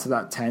comes out of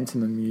that tent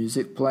and the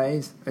music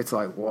plays, it's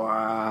like,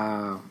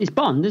 wow. It's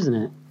Bond, isn't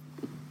it?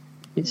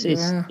 It's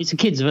a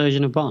kid's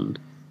version of Bond.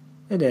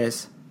 It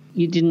is.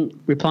 You didn't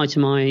reply to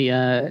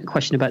my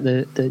question about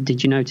the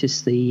did you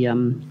notice the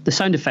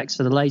sound effects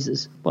for the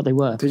lasers, what they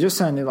were? They just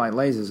sounded like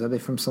lasers. Are they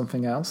from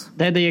something else?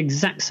 They're the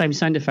exact same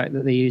sound effect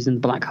that they use in the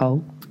Black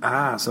Hole.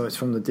 Ah, so it's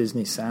from the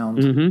Disney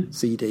Sound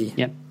CD.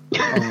 Yep.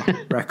 Or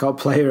record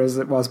player as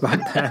it was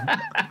back then.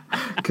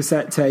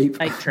 Cassette tape.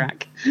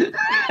 8-track.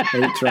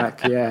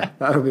 8-track, yeah.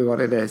 That'll be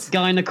what it is.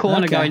 Guy in the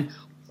corner going,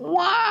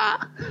 wah!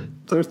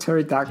 There's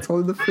pterodactyl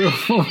in the film.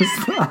 What was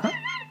that?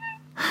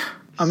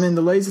 I mean,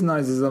 the laser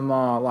noises are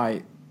more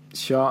like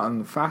short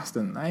and fast,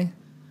 aren't they?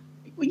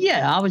 Well,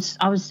 yeah,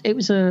 it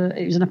was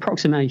an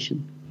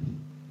approximation.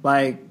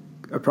 Like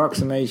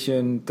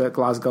approximation that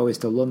Glasgow is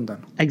to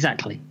London.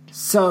 Exactly.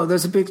 So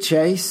there's a big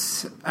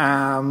chase.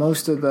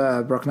 Most of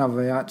the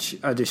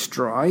Broknovich are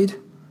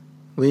destroyed,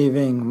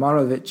 leaving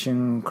Morovich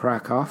and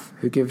Krakow,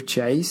 who give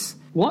chase.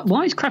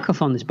 Why is Krakow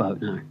on this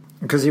boat now?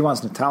 Because he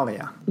wants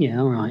Natalia.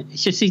 Yeah, all right.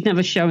 It's just he's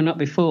never shown up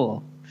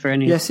before.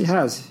 Yes, he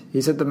has.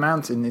 He's at the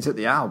mountain. He's at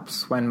the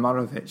Alps when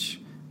Morovich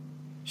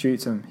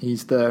shoots him.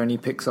 He's there and he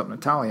picks up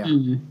Natalia.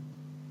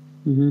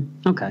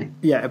 Okay.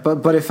 Yeah,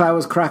 but if I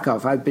was Krakow,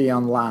 I'd be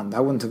on land. I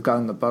wouldn't have gone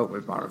on the boat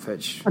with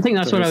Morovich. I think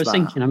that's what I was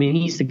thinking. I mean,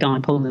 he's the guy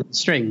pulling the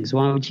strings.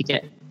 Why would you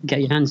get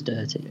your hands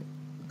dirty?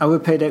 I would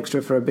have paid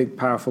extra for a big,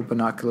 powerful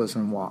binoculars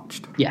and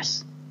watched.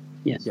 Yes,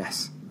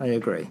 I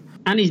agree.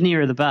 And he's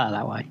nearer the bar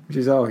that way. Which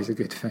is always a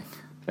good thing.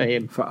 For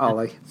him. For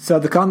Ollie. So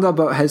the Condor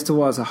boat heads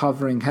towards a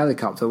hovering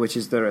helicopter, which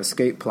is their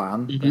escape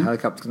plan. The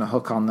helicopter's going to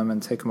hook on them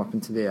and take them up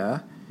into the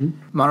air.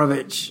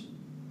 Morovich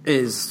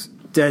is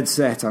dead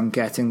set on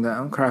getting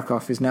them.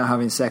 Krakow is now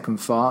having second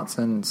thoughts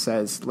and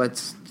says,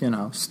 let's,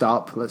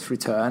 stop, let's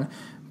return.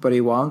 But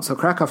he won't. So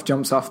Krakow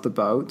jumps off the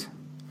boat.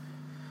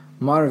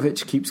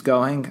 Morovich keeps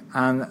going.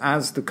 And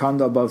as the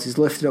Condor boat is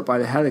lifted up by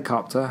the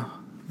helicopter,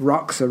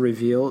 rocks are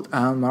revealed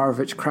and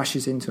Morovich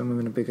crashes into him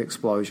in a big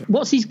explosion.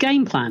 What's his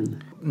game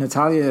plan?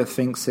 Natalia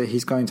thinks that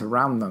he's going to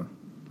ram them,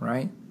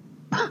 right?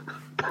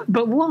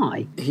 But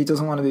why? He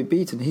doesn't want to be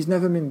beaten. He's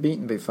never been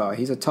beaten before.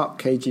 He's a top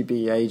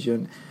KGB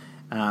agent.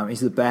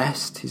 He's the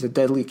best. He's a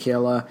deadly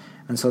killer.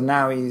 And so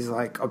now he's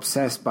like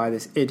obsessed by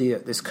this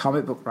idiot, this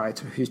comic book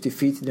writer who's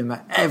defeated him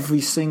at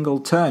every single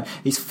turn.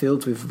 He's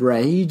filled with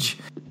rage.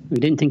 He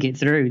didn't think it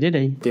through, did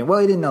he? Well,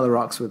 he didn't know the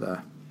rocks were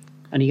there.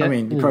 And he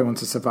probably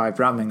wants to survive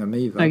ramming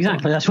amoeba.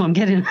 Exactly, that's what I'm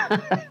getting.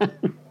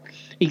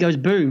 He goes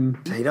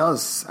boom. He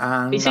does.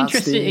 And it's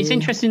interesting. It's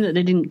interesting that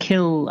they didn't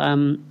kill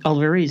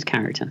Oliver Reed's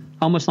character.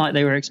 Almost like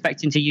they were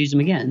expecting to use him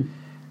again.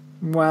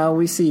 Well,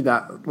 we see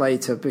that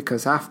later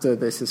because after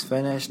this is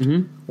finished,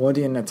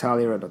 Woody and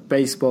Natalia are at a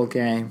baseball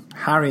game.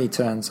 Harry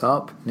turns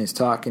up and is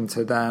talking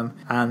to them.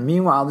 And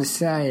meanwhile, the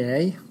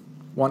CIA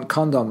want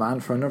Condor Man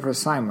for another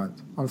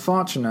assignment.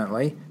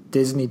 Unfortunately,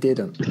 Disney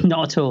didn't.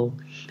 Not at all.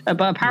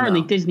 But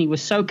apparently No. Disney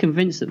was so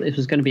convinced that this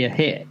was going to be a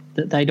hit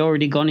that they'd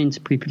already gone into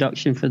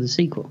pre-production for the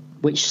sequel,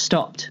 which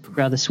stopped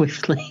rather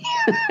swiftly.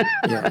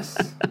 Yes,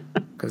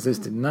 because this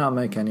did not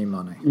make any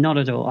money. Not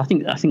at all. I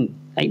think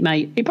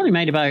it probably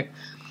made about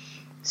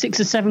 £6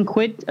 or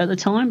 £7 at the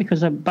time,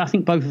 because I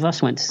think both of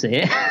us went to see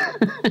it.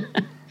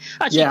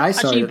 I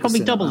saw it at the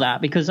probably double cinema.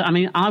 that, because I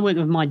mean I went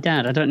with my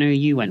dad. I don't know who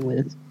you went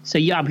with. So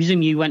I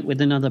presume you went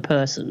with another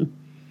person.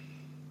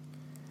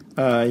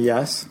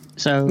 Yes.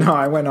 So No,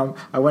 I went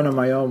on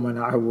my own when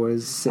I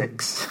was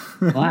 6.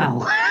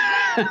 wow.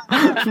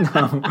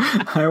 No,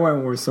 I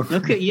went with someone.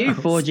 Look at you else.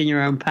 forging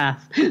your own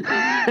path.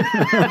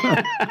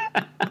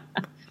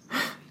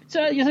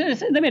 So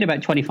they made about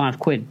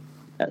 £25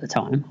 at the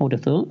time, I would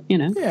have thought,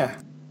 Yeah.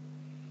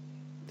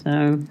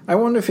 So I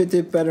wonder if it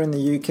did better in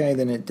the UK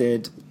than it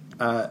did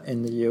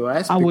in the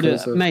US. I would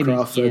because have of maybe,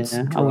 Crawford's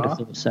yeah, I draw. would have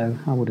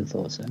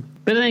thought so.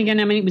 But then again,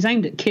 I mean, it was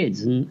aimed at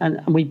kids,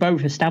 and we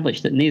both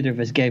established that neither of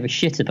us gave a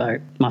shit about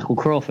Michael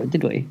Crawford,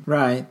 did we?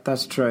 Right,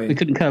 that's true. We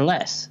couldn't care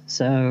less.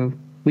 So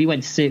we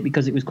went to see it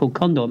because it was called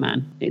Condor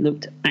Man. It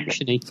looked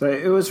actiony. So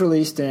it was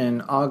released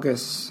in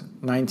August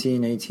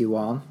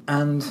 1981,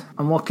 and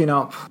I'm looking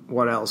up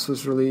what else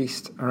was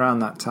released around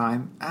that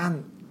time,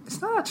 and it's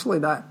not actually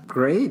that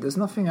great. There's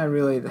nothing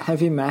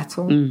Heavy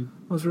Metal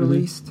was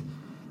released,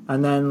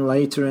 and then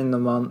later in the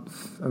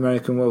month,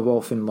 American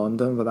Werewolf in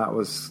London, but that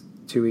was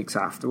 2 weeks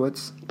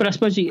afterwards. But I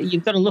suppose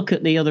you've got to look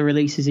at the other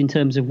releases in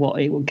terms of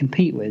what it would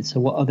compete with. So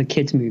what other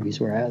kids'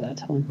 movies were out at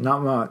that time?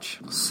 Not much.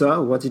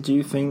 So, what did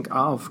you think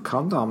of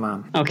Condor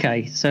Man?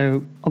 Okay,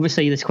 so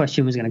obviously this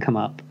question was going to come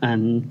up,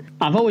 and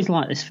I've always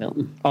liked this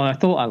film, or I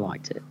thought I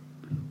liked it.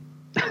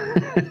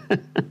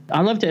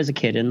 I loved it as a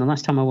kid, and the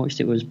last time I watched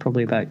it was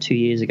probably about 2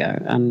 years ago,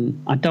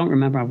 and I don't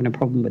remember having a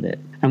problem with it.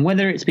 And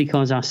whether it's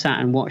because I sat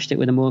and watched it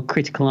with a more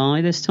critical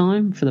eye this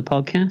time for the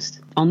podcast,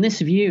 on this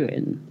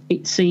viewing,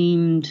 it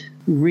seemed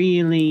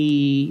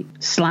really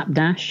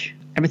slapdash.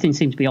 Everything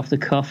seemed to be off the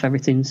cuff.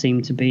 Everything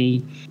seemed to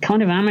be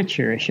kind of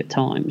amateurish at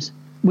times,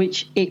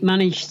 which it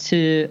managed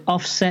to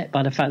offset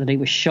by the fact that it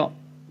was shot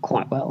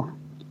quite well.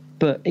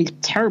 But it's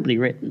terribly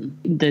written.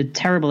 The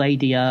terrible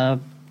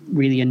ADR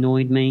really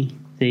annoyed me.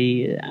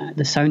 The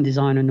sound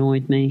design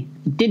annoyed me.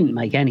 It didn't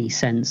make any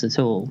sense at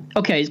all.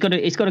 Okay, it's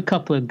got a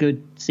couple of good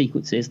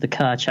sequences. The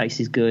car chase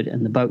is good,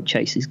 and the boat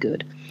chase is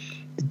good.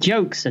 The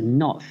jokes are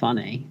not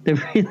funny.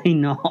 They're really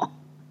not.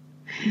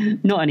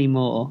 Not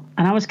anymore.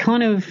 And I was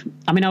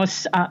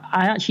I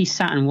actually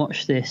sat and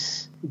watched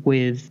this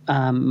with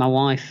my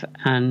wife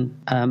and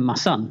my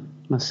son,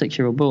 my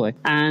 6-year-old boy,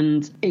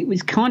 and it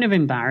was kind of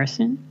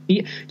embarrassing.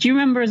 Do you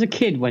remember as a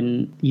kid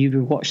when you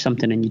would watch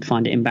something and you'd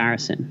find it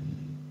embarrassing?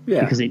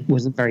 Yeah. Because it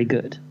wasn't very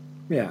good.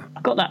 Yeah.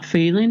 I got that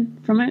feeling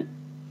from it,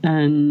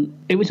 and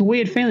it was a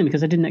weird feeling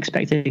because I didn't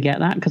expect to get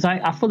that, because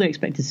I fully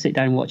expected to sit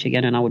down and watch it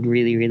again and I would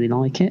really, really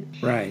like it.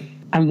 Right.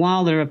 And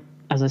while there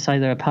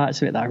are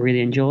parts of it that I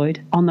really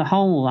enjoyed, on the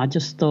whole, I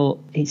just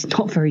thought it's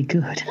not very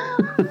good.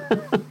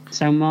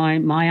 So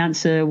my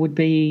answer would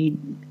be,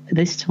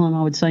 this time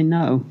I would say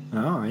no.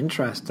 Oh,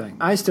 interesting.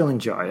 I still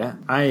enjoy it.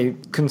 I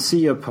can see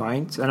your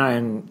point,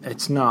 and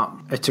it's not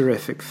a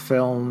terrific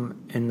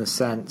film in the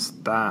sense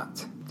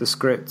that the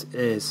script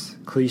is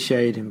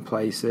cliched in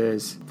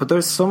places, but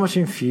there's so much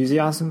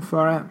enthusiasm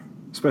for it,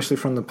 especially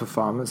from the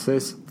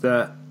performances,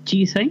 that... Do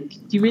you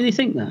really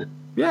think that?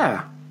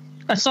 Yeah.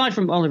 Aside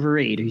from Oliver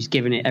Reed, who's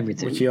given it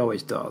everything. Which he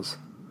always does.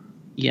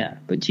 Yeah,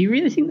 but do you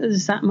really think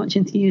there's that much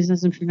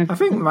enthusiasm from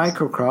everything? I think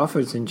Michael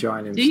Crawford's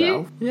enjoying himself.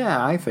 Do you?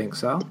 Yeah, I think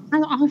so.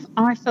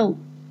 I felt,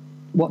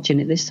 watching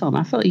it this time,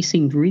 I felt he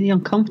seemed really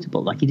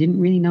uncomfortable, like he didn't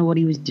really know what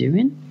he was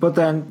doing. But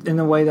then, in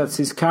a way, that's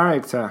his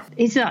character.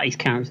 Is that his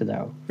character,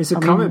 though? He's a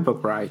comic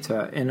book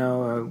writer,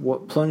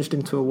 plunged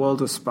into a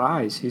world of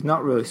spies. He's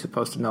not really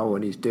supposed to know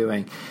what he's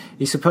doing.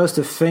 He's supposed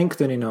to think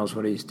that he knows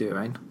what he's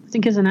doing. I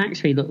think as an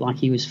actor, he looked like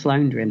he was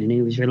floundering, and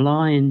he was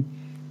relying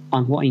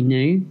on what he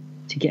knew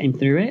to get him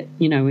through it,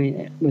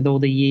 with all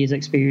the years'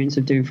 experience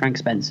of doing Frank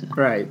Spencer.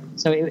 Right.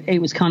 So it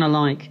was kind of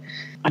like,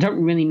 I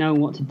don't really know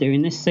what to do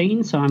in this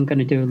scene, so I'm going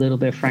to do a little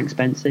bit of Frank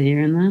Spencer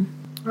here and there.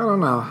 I don't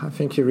know. I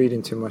think you're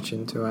reading too much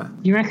into it.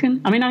 You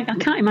reckon? I mean, I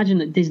can't imagine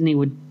that Disney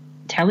would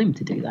tell him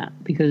to do that,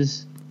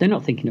 because they're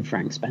not thinking of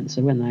Frank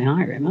Spencer when they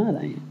hire him, are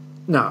they?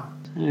 No.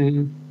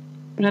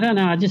 But I don't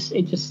know.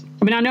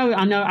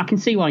 I know. I can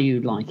see why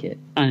you'd like it,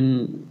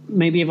 and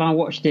maybe if I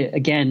watched it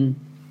again,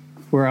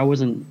 where I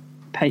wasn't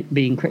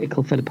being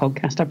critical for the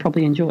podcast, I'd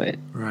probably enjoy it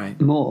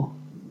more.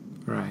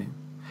 Right.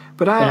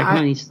 But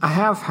I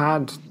have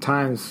had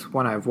times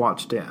when I've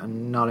watched it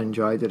and not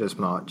enjoyed it as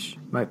much.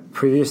 My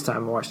previous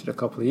time I watched it a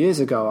couple of years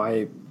ago,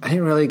 I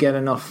didn't really get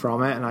enough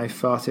from it, and I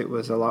thought it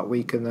was a lot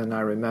weaker than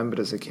I remembered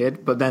as a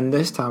kid. But then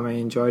this time I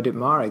enjoyed it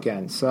more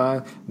again.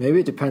 So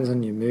maybe it depends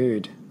on your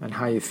mood and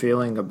how you're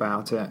feeling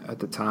about it at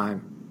the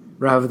time,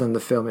 rather than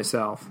the film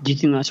itself. Do you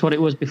think that's what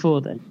it was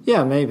before then?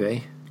 Yeah,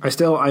 maybe. I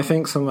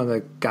think some of the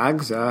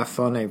gags are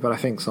funny, but I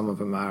think some of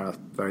them are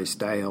very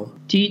stale.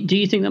 Do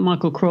you think that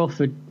Michael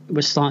Crawford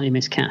was slightly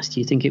miscast? Do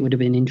you think it would have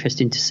been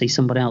interesting to see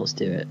somebody else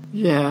do it?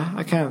 Yeah,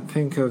 I can't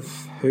think of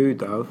who,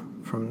 though,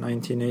 from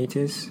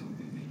 1980s.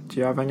 Do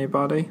you have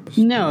anybody?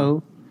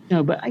 No,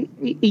 but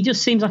he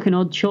just seems like an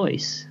odd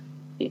choice.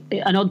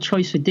 An odd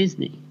choice for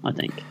Disney, I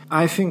think.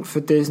 I think for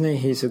Disney,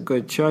 he's a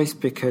good choice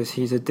because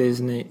he's a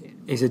Disney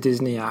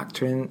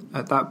actor. And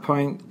at that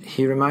point,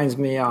 he reminds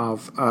me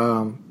of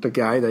the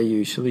guy they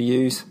usually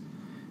use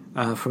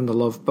from The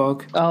Love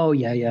Bug. Oh,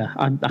 yeah.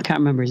 I can't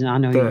remember his name. I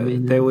know who you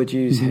mean. They would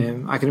use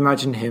him. I can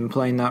imagine him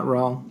playing that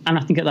role. And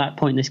I think at that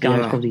point, this guy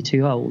was probably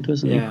too old,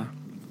 wasn't he? Yeah.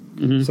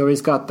 Mm-hmm. So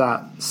he's got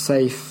that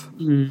safe,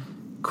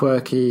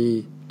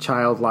 quirky,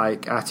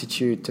 childlike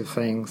attitude to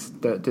things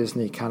that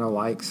Disney kind of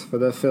likes for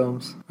their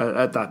films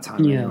at that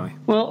time, anyway.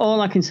 Well,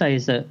 all I can say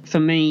is that for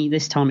me,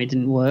 this time it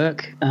didn't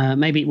work.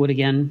 Maybe it would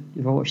again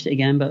if I watched it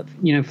again, but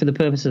for the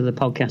purpose of the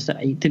podcast,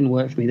 it didn't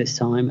work for me this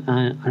time,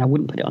 and I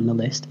wouldn't put it on the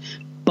list.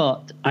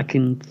 But I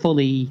can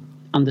fully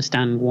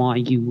understand why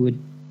you would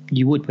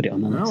put it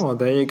on the list. Oh, well,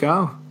 there you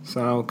go.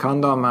 So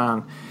Condom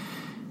Man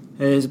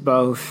is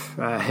both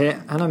a hit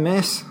and a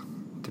miss,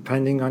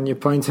 depending on your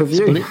point of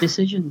view. Split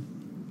decision.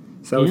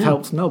 So it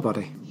helps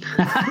nobody.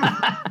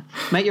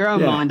 Make your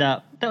own mind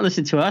up. Don't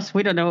listen to us.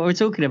 We don't know what we're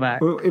talking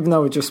about. Well, even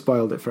though we just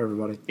spoiled it for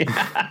everybody.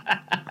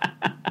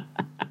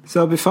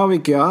 So before we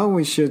go,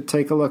 we should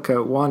take a look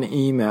at one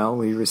email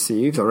we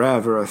received, or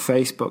rather a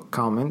Facebook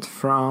comment,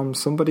 from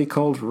somebody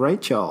called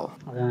Rachel.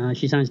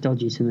 She sounds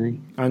dodgy to me.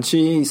 And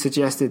she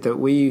suggested that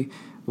we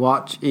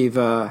watch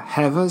either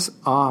Heathers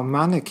or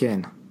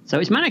Mannequin. So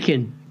it's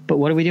Mannequin. But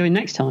what are we doing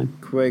next time?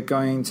 We're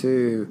going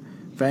to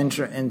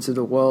venture into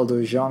the world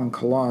of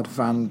Jean-Claude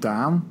Van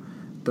Damme,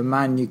 the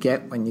man you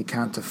get when you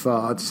can't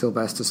afford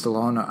Sylvester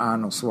Stallone or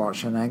Arnold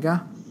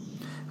Schwarzenegger.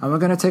 And we're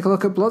going to take a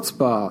look at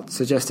Bloodsport,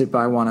 suggested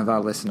by one of our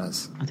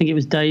listeners. I think it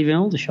was Dave in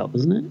Aldershot,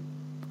 wasn't it?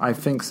 I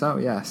think so,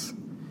 yes.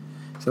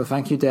 So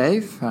thank you,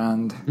 Dave.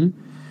 And,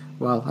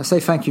 well, I say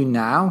thank you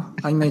now.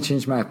 I may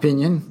change my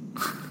opinion.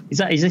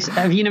 Is this?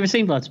 Have you never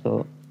seen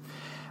Bloodsport?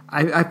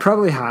 I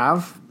probably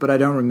have, but I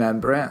don't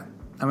remember it.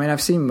 I mean,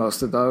 I've seen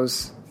most of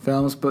those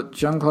films, but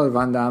Jean-Claude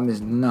Van Damme is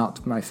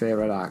not my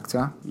favourite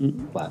actor.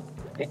 Well,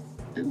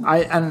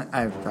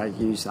 I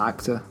use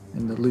actor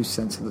in the loose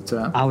sense of the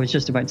term. I was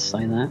just about to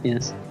say that,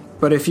 yes.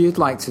 But if you'd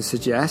like to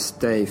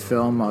suggest a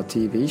film or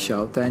TV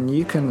show, then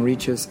you can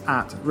reach us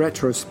at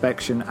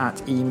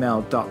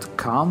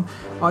retrospection@email.com,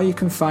 or you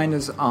can find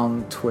us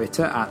on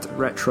Twitter at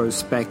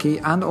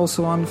retrospecky and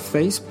also on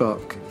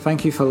Facebook.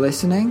 Thank you for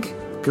listening.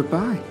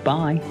 Goodbye.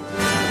 Bye.